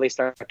slowly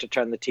start to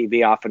turn the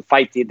TV off and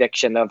fight the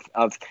addiction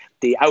of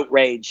the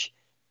outrage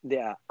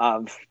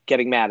of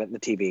getting mad at the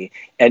TV.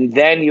 And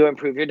then you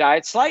improve your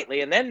diet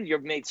slightly, and then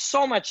you've made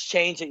so much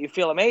change that you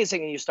feel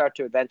amazing, and you start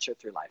to adventure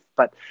through life.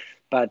 But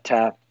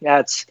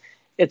yeah,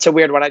 it's a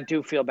weird one. I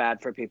do feel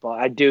bad for people.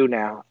 I do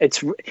now.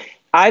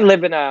 I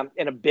live in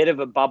a bit of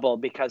a bubble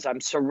because I'm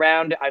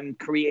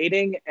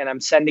creating and I'm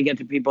sending it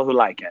to people who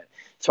like it.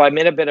 So I'm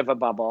in a bit of a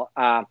bubble.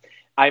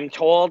 I'm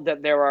told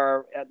that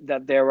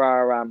there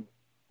are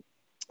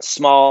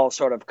small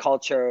sort of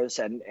cultures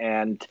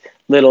and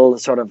little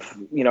sort of,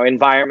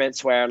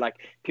 environments where, like,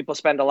 people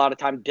spend a lot of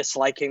time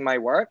disliking my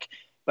work.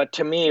 But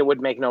to me, it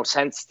would make no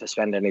sense to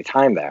spend any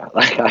time there.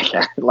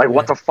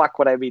 What the fuck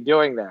would I be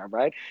doing there,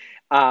 right?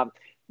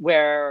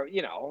 Where,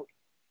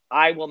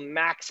 I will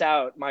max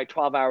out my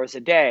 12 hours a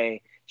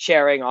day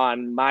sharing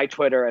on my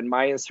Twitter and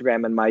my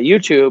Instagram and my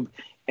YouTube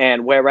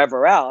and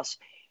wherever else.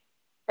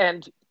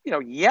 And,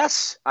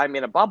 yes, I'm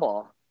in a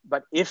bubble,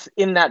 but if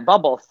in that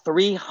bubble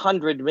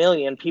 300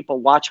 million people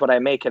watch what I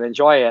make and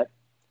enjoy it,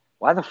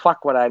 why the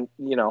fuck would I,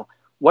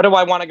 what do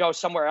I want to go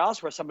somewhere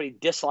else where somebody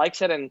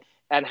dislikes it and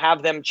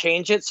have them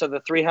change it so the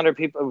 300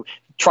 people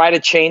try to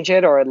change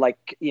it, or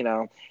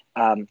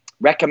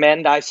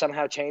recommend I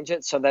somehow change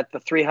it so that the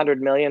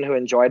 300 million who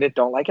enjoyed it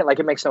don't like it? Like,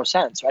 it makes no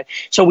sense, right?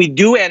 So we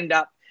do end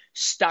up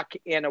stuck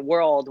in a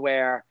world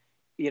where,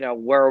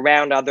 we're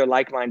around other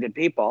like-minded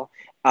people.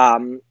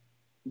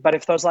 But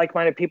if those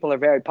like-minded people are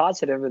very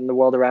positive and the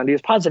world around you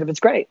is positive, it's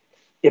great.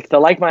 If the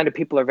like-minded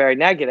people are very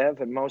negative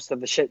and most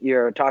of the shit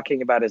you're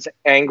talking about is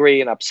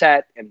angry and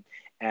upset and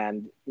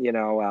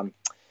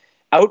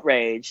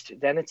outraged,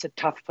 then it's a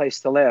tough place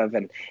to live.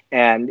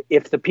 And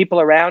if the people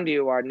around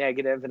you are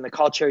negative and the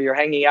culture you're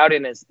hanging out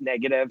in is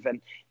negative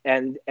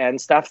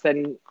and stuff,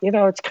 then,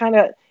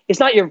 it's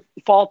not your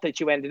fault that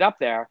you ended up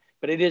there,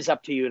 but it is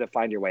up to you to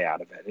find your way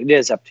out of it. It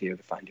is up to you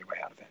to find your way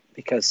out of it,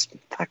 because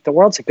fuck, the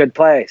world's a good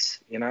place,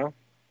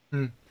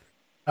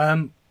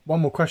 One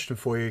more question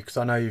for you, because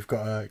I know you've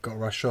got to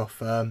rush off.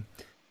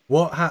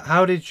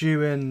 How did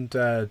you and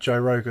Joe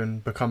Rogan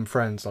become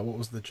friends? Like, what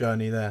was the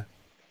journey there?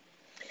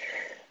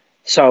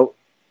 So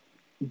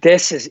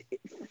this is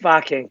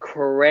fucking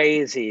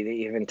crazy to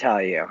even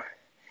tell you,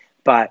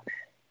 but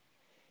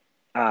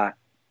I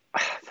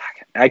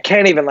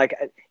can't even,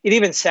 it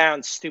even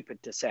sounds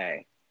stupid to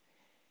say,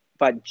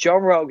 but Joe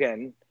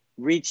Rogan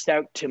reached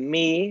out to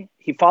me.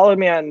 He followed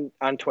me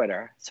on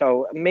Twitter.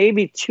 So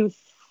maybe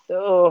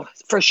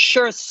for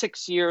sure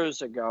 6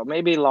 years ago,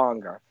 maybe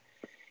longer.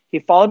 He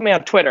followed me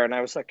on Twitter, and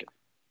I was like,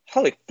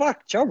 holy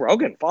fuck, Joe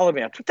Rogan followed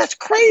me on Twitter. That's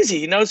crazy.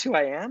 He knows who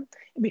I am,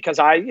 because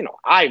I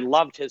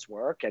loved his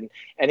work, and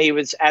he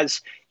was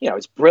as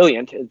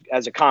brilliant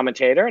as a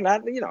commentator. And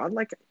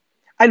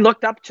I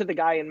looked up to the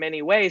guy in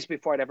many ways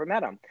before I'd ever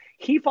met him.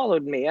 He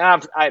followed me.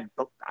 I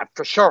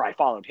for sure I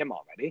followed him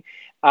already,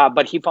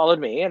 but he followed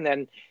me, and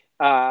then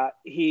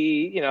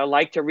he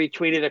liked to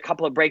retweeted a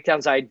couple of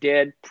breakdowns I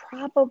did.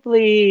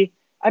 Probably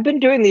I've been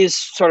doing these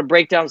sort of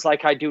breakdowns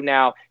like I do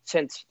now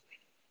since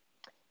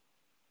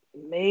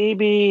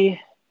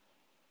maybe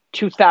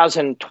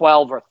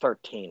 2012 or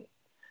 13.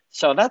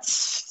 So that's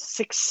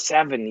 6,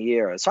 7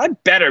 years. So I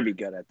better be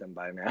good at them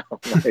by now.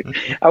 Like,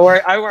 I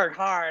work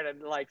hard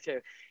and like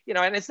to,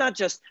 and it's not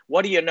just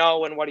what do you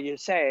know and what are you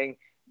saying.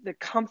 The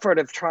comfort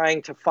of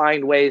trying to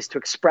find ways to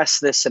express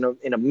this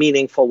in a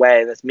meaningful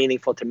way that's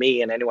meaningful to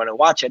me and anyone who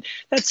watch it.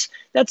 That's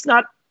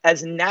not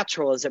as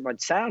natural as it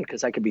might sound,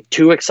 because I could be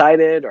too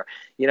excited, or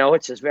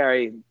it's just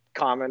very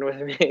common with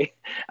me.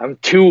 I'm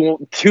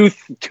too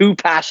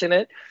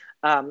passionate.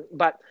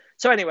 But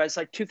so anyways,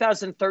 like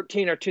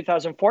 2013 or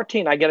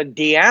 2014, I get a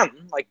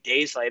DM like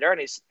days later, and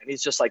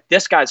he's just like,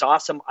 "This guy's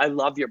awesome. I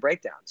love your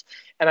breakdowns."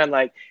 And I'm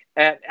like,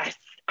 and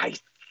I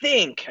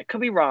think, I could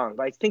be wrong,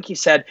 but I think he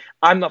said,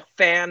 "I'm a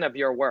fan of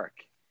your work."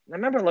 And I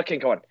remember looking,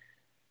 going,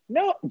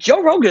 "No,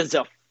 Joe Rogan's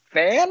a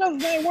fan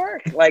of my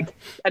work." Like,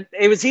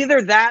 it was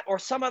either that or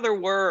some other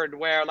word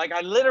where, like,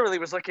 I literally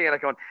was looking at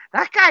it going,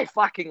 that guy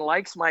fucking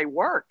likes my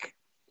work.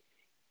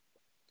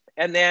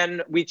 And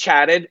then we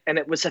chatted, and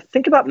it was, I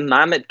think, about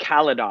Mamed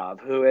Khalidov,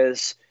 who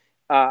is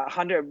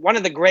one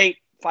of the great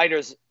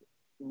fighters,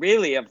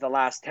 really, of the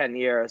last 10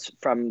 years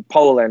from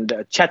Poland,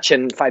 a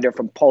Chechen fighter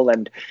from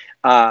Poland,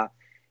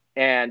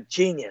 and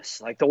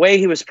genius. Like, the way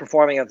he was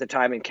performing at the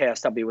time in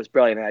KSW was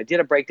brilliant. And I did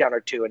a breakdown or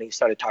two, and he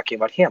started talking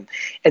about him.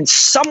 And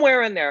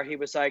somewhere in there, he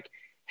was like,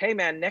 "Hey,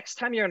 man, next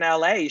time you're in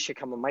LA, you should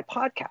come on my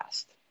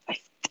podcast."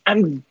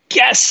 I'm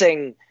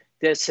guessing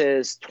this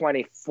is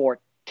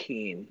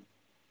 2013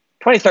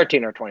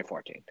 or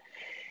 2014.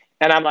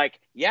 And I'm like,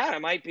 yeah,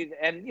 it might be.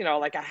 And,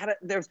 like,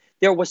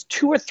 there was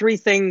 2 or 3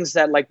 things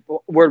that like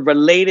were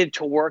related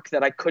to work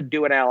that I could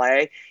do in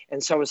LA.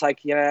 And so it was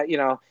like,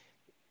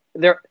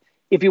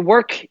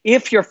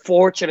 if you're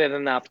fortunate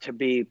enough to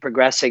be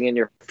progressing in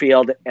your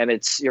field, and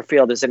your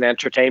field is in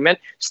entertainment,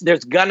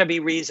 there's gonna be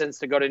reasons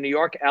to go to New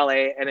York,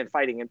 LA, and in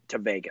fighting to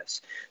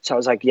Vegas. So I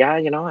was like, yeah,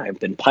 I've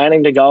been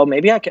planning to go.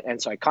 Maybe I can.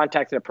 And so I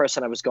contacted a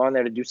person I was going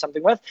there to do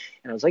something with,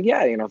 and I was like,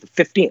 yeah, the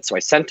 15th. So I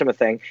sent him a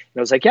thing, and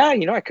I was like, yeah,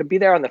 I could be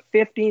there on the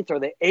 15th or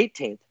the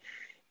 18th.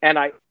 And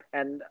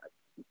I'm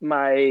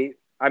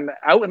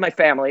out with my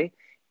family.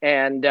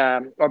 And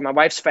or my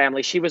wife's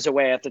family. She was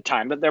away at the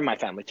time, but they're my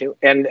family too.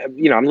 And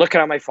I'm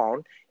looking on my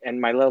phone, and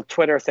my little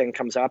Twitter thing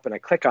comes up, and I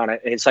click on it,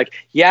 and it's like,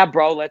 "Yeah,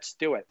 bro, let's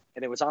do it."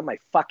 And it was on my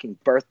fucking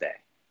birthday.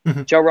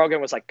 Joe Rogan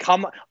was like,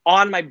 "Come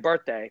on my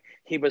birthday."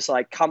 He was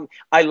like, "Come,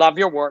 I love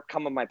your work.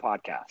 Come on my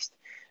podcast."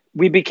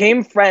 We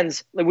became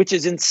friends, which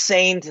is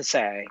insane to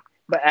say.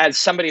 But as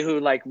somebody who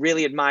like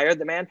really admired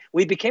the man,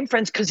 we became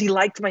friends because he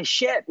liked my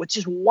shit, which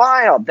is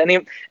wild.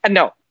 And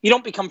no, you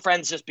don't become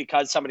friends just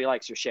because somebody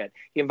likes your shit.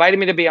 He invited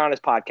me to be on his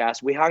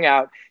podcast. We hung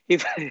out.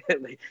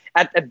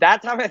 At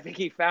that time, I think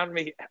he found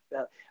me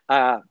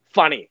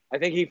funny. I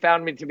think he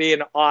found me to be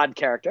an odd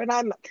character,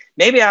 and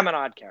maybe I'm an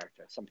odd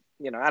character.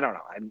 I don't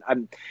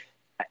know.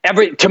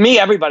 To me,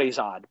 everybody's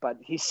odd, but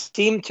he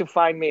seemed to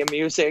find me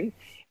amusing,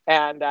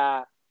 and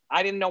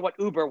I didn't know what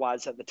Uber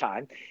was at the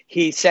time.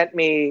 He sent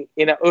me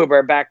in an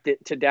Uber back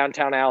to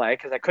downtown LA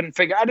because I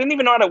didn't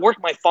even know how to work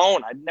my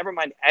phone. I'd never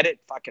mind edit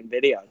fucking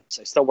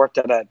videos. I still worked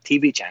at a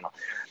TV channel.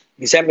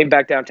 He sent me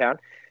back downtown,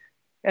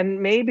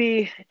 and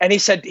he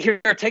said, "Here,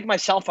 take my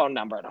cell phone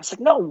number." And I was like,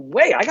 "No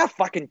way, I got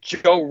fucking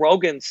Joe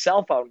Rogan's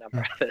cell phone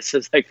number." This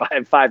is like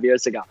five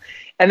years ago.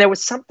 And there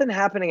was something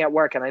happening at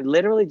work, and I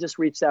literally just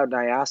reached out and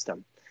I asked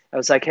him. I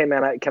was like, "Hey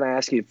man, can I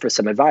ask you for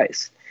some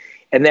advice?"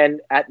 And then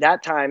at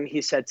that time,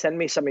 he said, "Send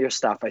me some of your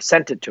stuff." I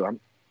sent it to him,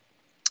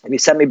 and he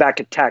sent me back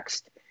a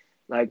text.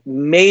 Like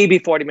maybe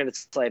 40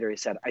 minutes later, he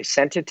said, "I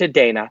sent it to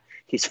Dana.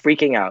 He's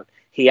freaking out.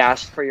 He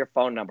asked for your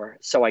phone number,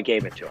 so I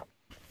gave it to him."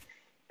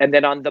 And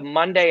then on the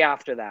Monday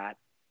after that,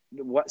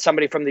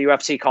 somebody from the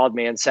UFC called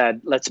me and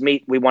said, "Let's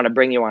meet. We want to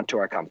bring you onto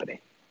our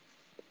company."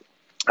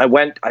 I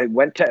went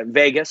to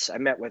Vegas. I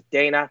met with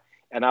Dana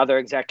and other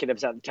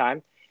executives at the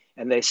time,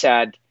 and they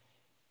said,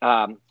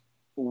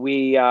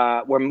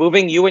 we're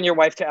moving you and your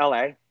wife to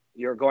LA.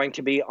 You're going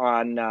to be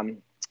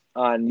on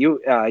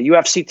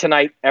UFC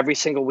Tonight every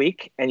single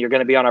week, and you're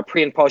going to be on our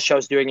pre and post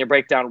shows doing your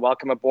breakdown.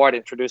 Welcome aboard.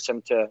 Introduce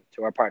them to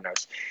our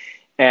partners.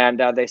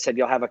 And they said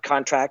you'll have a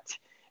contract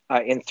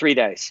in 3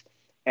 days,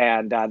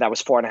 and that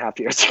was 4.5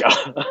 years ago.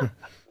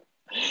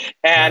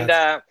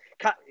 And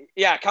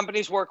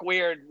companies work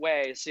weird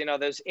ways.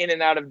 There's in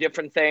and out of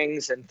different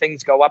things, and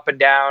things go up and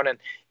down. And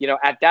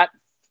at that,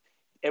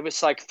 it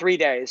was like 3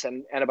 days,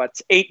 and about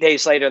 8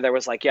 days later, there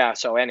was like,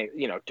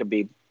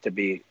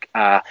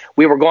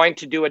 we were going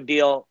to do a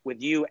deal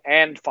with you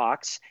and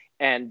Fox.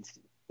 And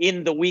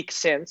in the week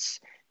since,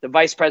 the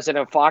vice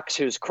president of Fox,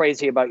 who's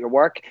crazy about your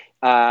work,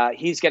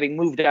 he's getting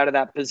moved out of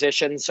that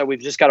position. So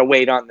we've just got to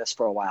wait on this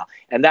for a while.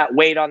 And that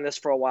wait on this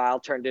for a while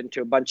turned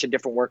into a bunch of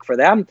different work for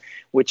them,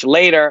 which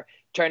later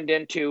turned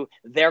into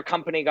their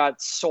company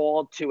got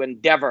sold to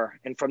Endeavor.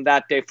 And from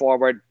that day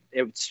forward,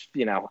 it's,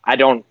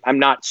 I'm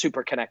not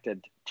super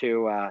connected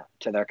to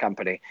their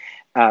company,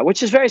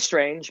 which is very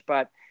strange.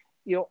 But,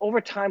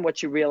 over time,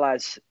 what you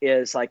realize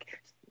is like,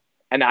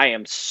 and I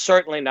am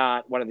certainly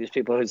not one of these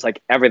people who's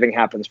like, everything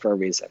happens for a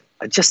reason.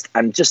 I'm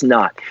just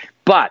not.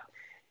 But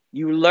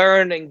you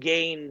learn and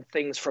gain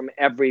things from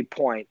every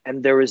point.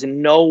 And there is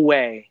no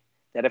way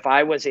that if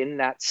I was in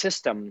that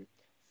system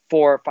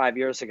 4 or 5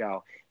 years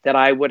ago, that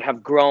I would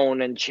have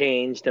grown and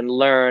changed and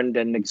learned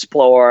and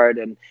explored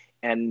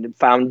and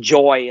found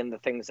joy in the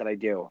things that I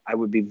do. I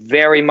would be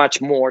very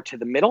much more to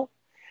the middle.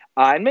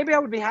 And maybe I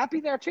would be happy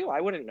there too.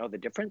 I wouldn't know the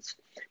difference.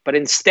 But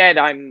instead,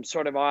 I'm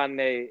sort of I'm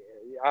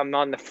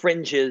on the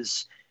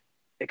fringes,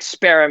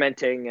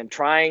 experimenting and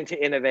trying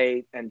to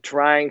innovate and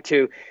trying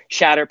to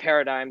shatter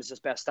paradigms as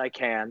best I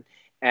can.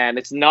 And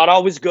it's not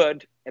always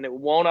good and it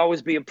won't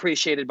always be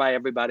appreciated by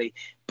everybody,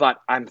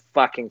 but I'm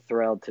fucking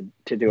thrilled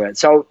to do it.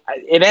 So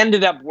it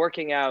ended up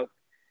working out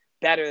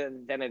better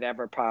than it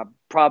ever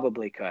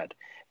probably could.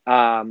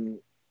 And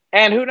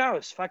who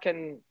knows,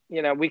 fucking,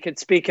 we could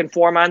speak in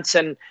 4 months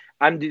and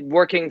I'm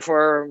working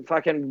for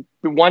fucking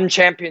one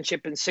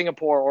championship in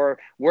Singapore or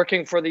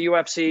working for the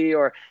UFC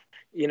or,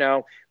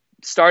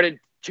 started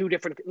 2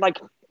 different, like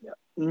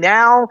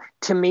now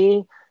to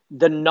me,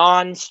 the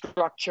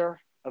non-structure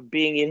of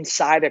being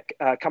inside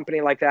a company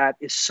like that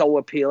is so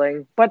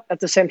appealing, but at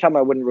the same time,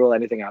 I wouldn't rule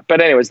anything out.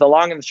 But anyways, the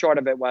long and the short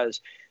of it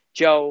was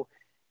Joe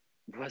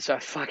was a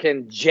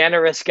fucking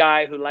generous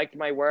guy who liked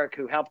my work,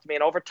 who helped me.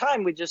 And over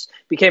time, we just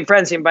became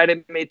friends. He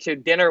invited me to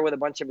dinner with a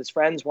bunch of his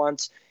friends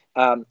once.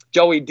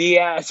 Joey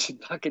Diaz,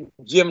 fucking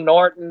Jim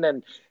Norton,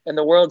 and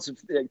the world's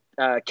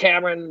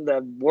Cameron,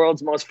 the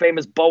world's most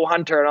famous bow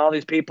hunter, and all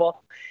these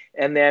people.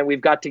 And then we've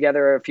got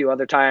together a few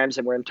other times,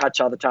 and we're in touch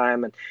all the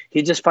time. And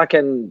he just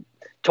fucking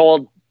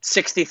told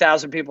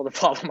 60,000 people to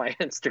follow my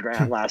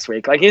Instagram last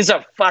week. Like, he's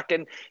a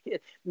fucking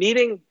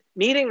meeting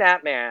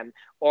that man,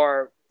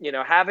 or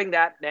having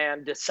that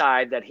man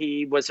decide that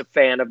he was a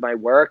fan of my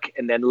work,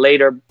 and then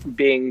later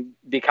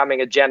becoming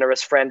a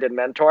generous friend and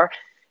mentor.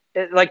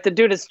 Like, the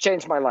dude has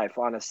changed my life,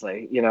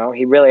 honestly.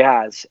 He really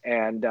has.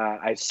 And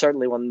I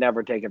certainly will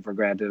never take it for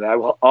granted. I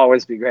will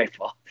always be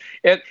grateful.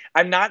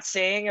 I'm not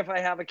saying if I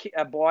have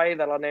a boy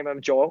that I'll name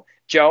him Joe,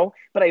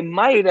 but I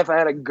might if I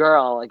had a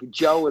girl. Like,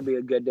 Joe would be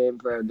a good name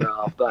for a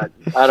girl, but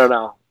I don't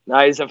know.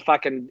 No, he's a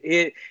fucking,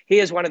 he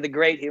is one of the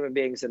great human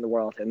beings in the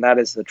world, and that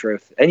is the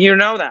truth. And you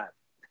know that.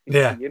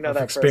 Yeah, You know I've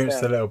that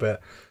experienced firsthand. a little bit.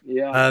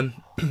 Yeah.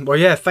 Well,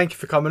 yeah, thank you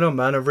for coming on,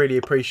 man. I really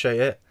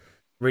appreciate it.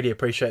 Really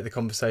appreciate the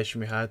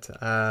conversation we had.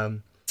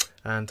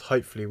 And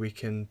hopefully we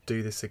can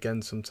do this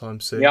again sometime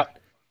soon. Yep.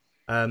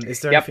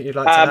 Is there Yep. anything you'd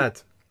like to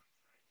add?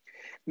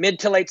 Mid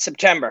to late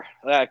September.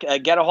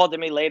 Get a hold of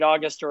me late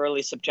August or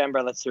early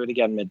September. Let's do it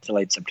again, mid to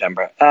late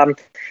September.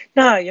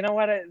 No, you know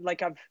what?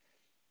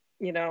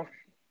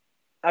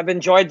 I've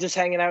enjoyed just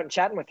hanging out and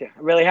chatting with you. I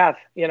really have.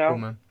 Cool,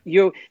 man.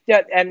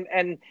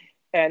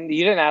 And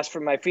you didn't ask for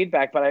my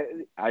feedback, but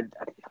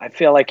I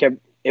feel like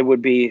it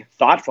would be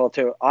thoughtful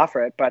to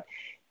offer it. But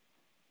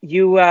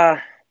you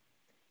are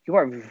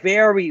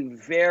very,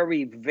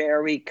 very,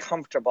 very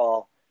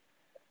comfortable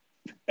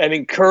and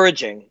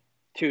encouraging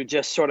to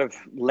just sort of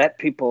let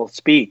people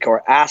speak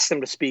or ask them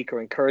to speak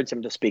or encourage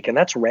them to speak. And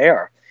that's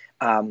rare.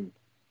 I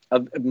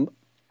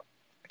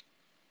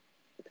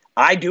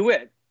do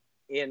it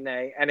and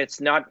it's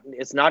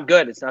not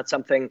good. It's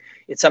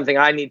something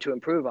I need to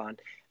improve on.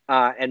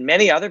 And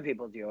many other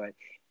people do it.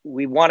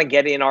 We want to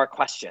get in our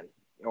question,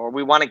 or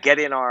we want to get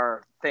in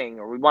our thing,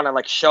 or we want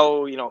to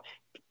show,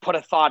 put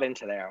a thought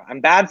into there.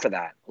 I'm bad for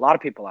that. A lot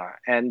of people are.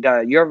 And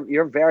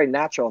you're very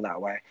natural that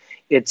way.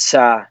 It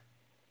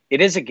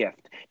is a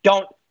gift.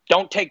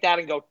 Don't take that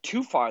and go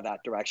too far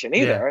that direction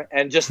either,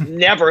 and just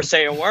never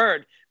say a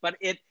word. But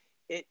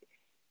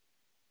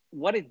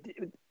what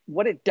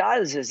it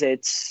does is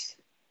it's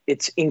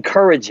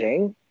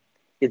encouraging,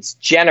 it's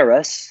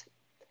generous,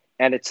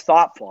 and it's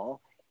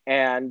thoughtful,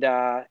 and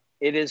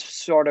it is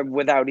sort of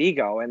without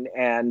ego,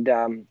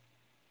 and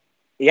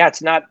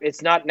it's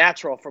not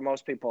natural for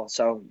most people.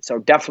 So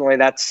definitely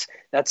that's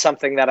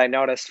something that I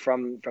noticed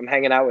from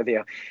hanging out with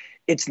you.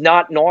 It's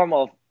not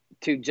normal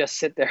to just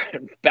sit there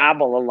and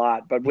babble a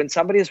lot, but when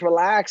somebody's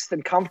relaxed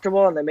and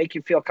comfortable and they make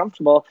you feel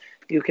comfortable,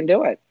 you can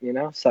do it,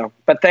 So,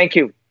 but thank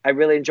you. I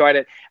really enjoyed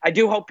it. I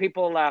do hope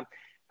people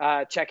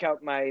check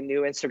out my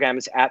new Instagram.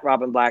 It's at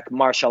Robin Black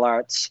Martial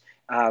Arts.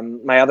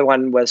 My other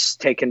one was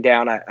taken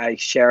down. I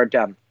shared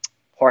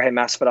Jorge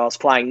Masvidal's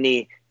flying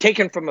knee,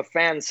 taken from a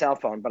fan's cell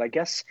phone, but I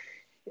guess,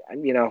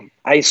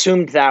 I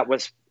assumed that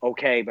was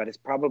okay, but it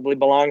probably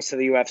belongs to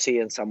the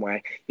UFC in some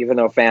way, even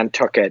though a fan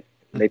took it.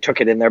 They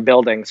took it in their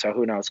building, so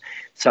who knows?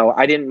 So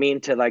I didn't mean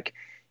to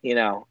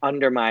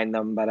undermine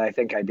them, but I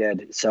think I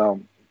did. So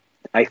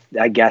I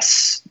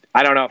guess,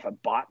 I don't know if a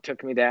bot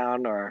took me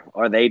down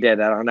or they did.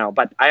 I don't know,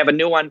 but I have a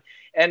new one.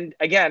 And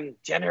again,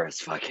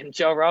 generous fucking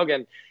Joe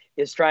Rogan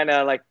is trying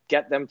to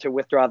get them to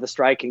withdraw the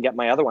strike and get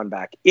my other one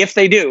back. If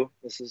they do,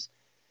 this is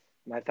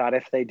my thought.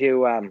 If they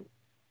do, I'm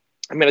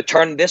going to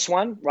turn this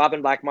one,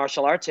 Robin Black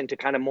Martial Arts, into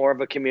kind of more of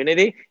a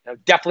community. I'll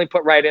definitely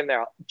put right in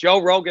there. Joe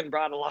Rogan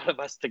brought a lot of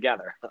us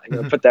together. I'm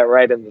going to put that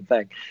right in the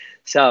thing.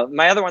 So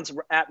my other one's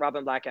at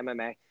Robin Black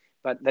MMA,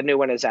 but the new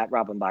one is at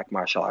Robin Black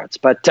Martial Arts.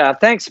 But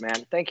thanks,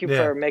 man. Thank you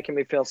for making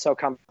me feel so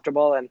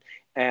comfortable.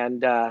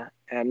 And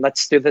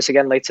let's do this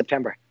again late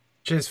September.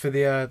 Cheers for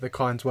the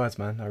kind words,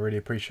 man. I really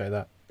appreciate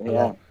that.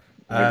 Yeah,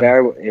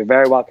 you're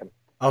very welcome.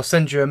 I'll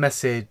send you a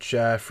message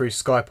through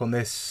Skype on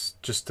this,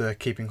 just to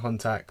keep in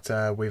contact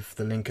with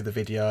the link of the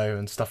video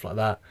and stuff like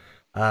that.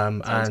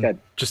 Sounds And good.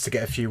 just to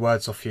get a few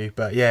words off you.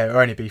 But yeah, it'll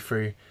only be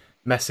through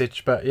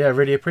message. But yeah,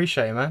 really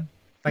appreciate it, man.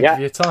 Thank you Yeah,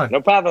 for your time.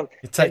 no problem.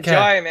 You take care.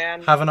 Enjoy,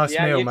 man. Have a nice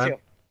Yeah, meal, you man. too.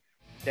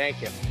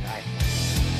 Thank you.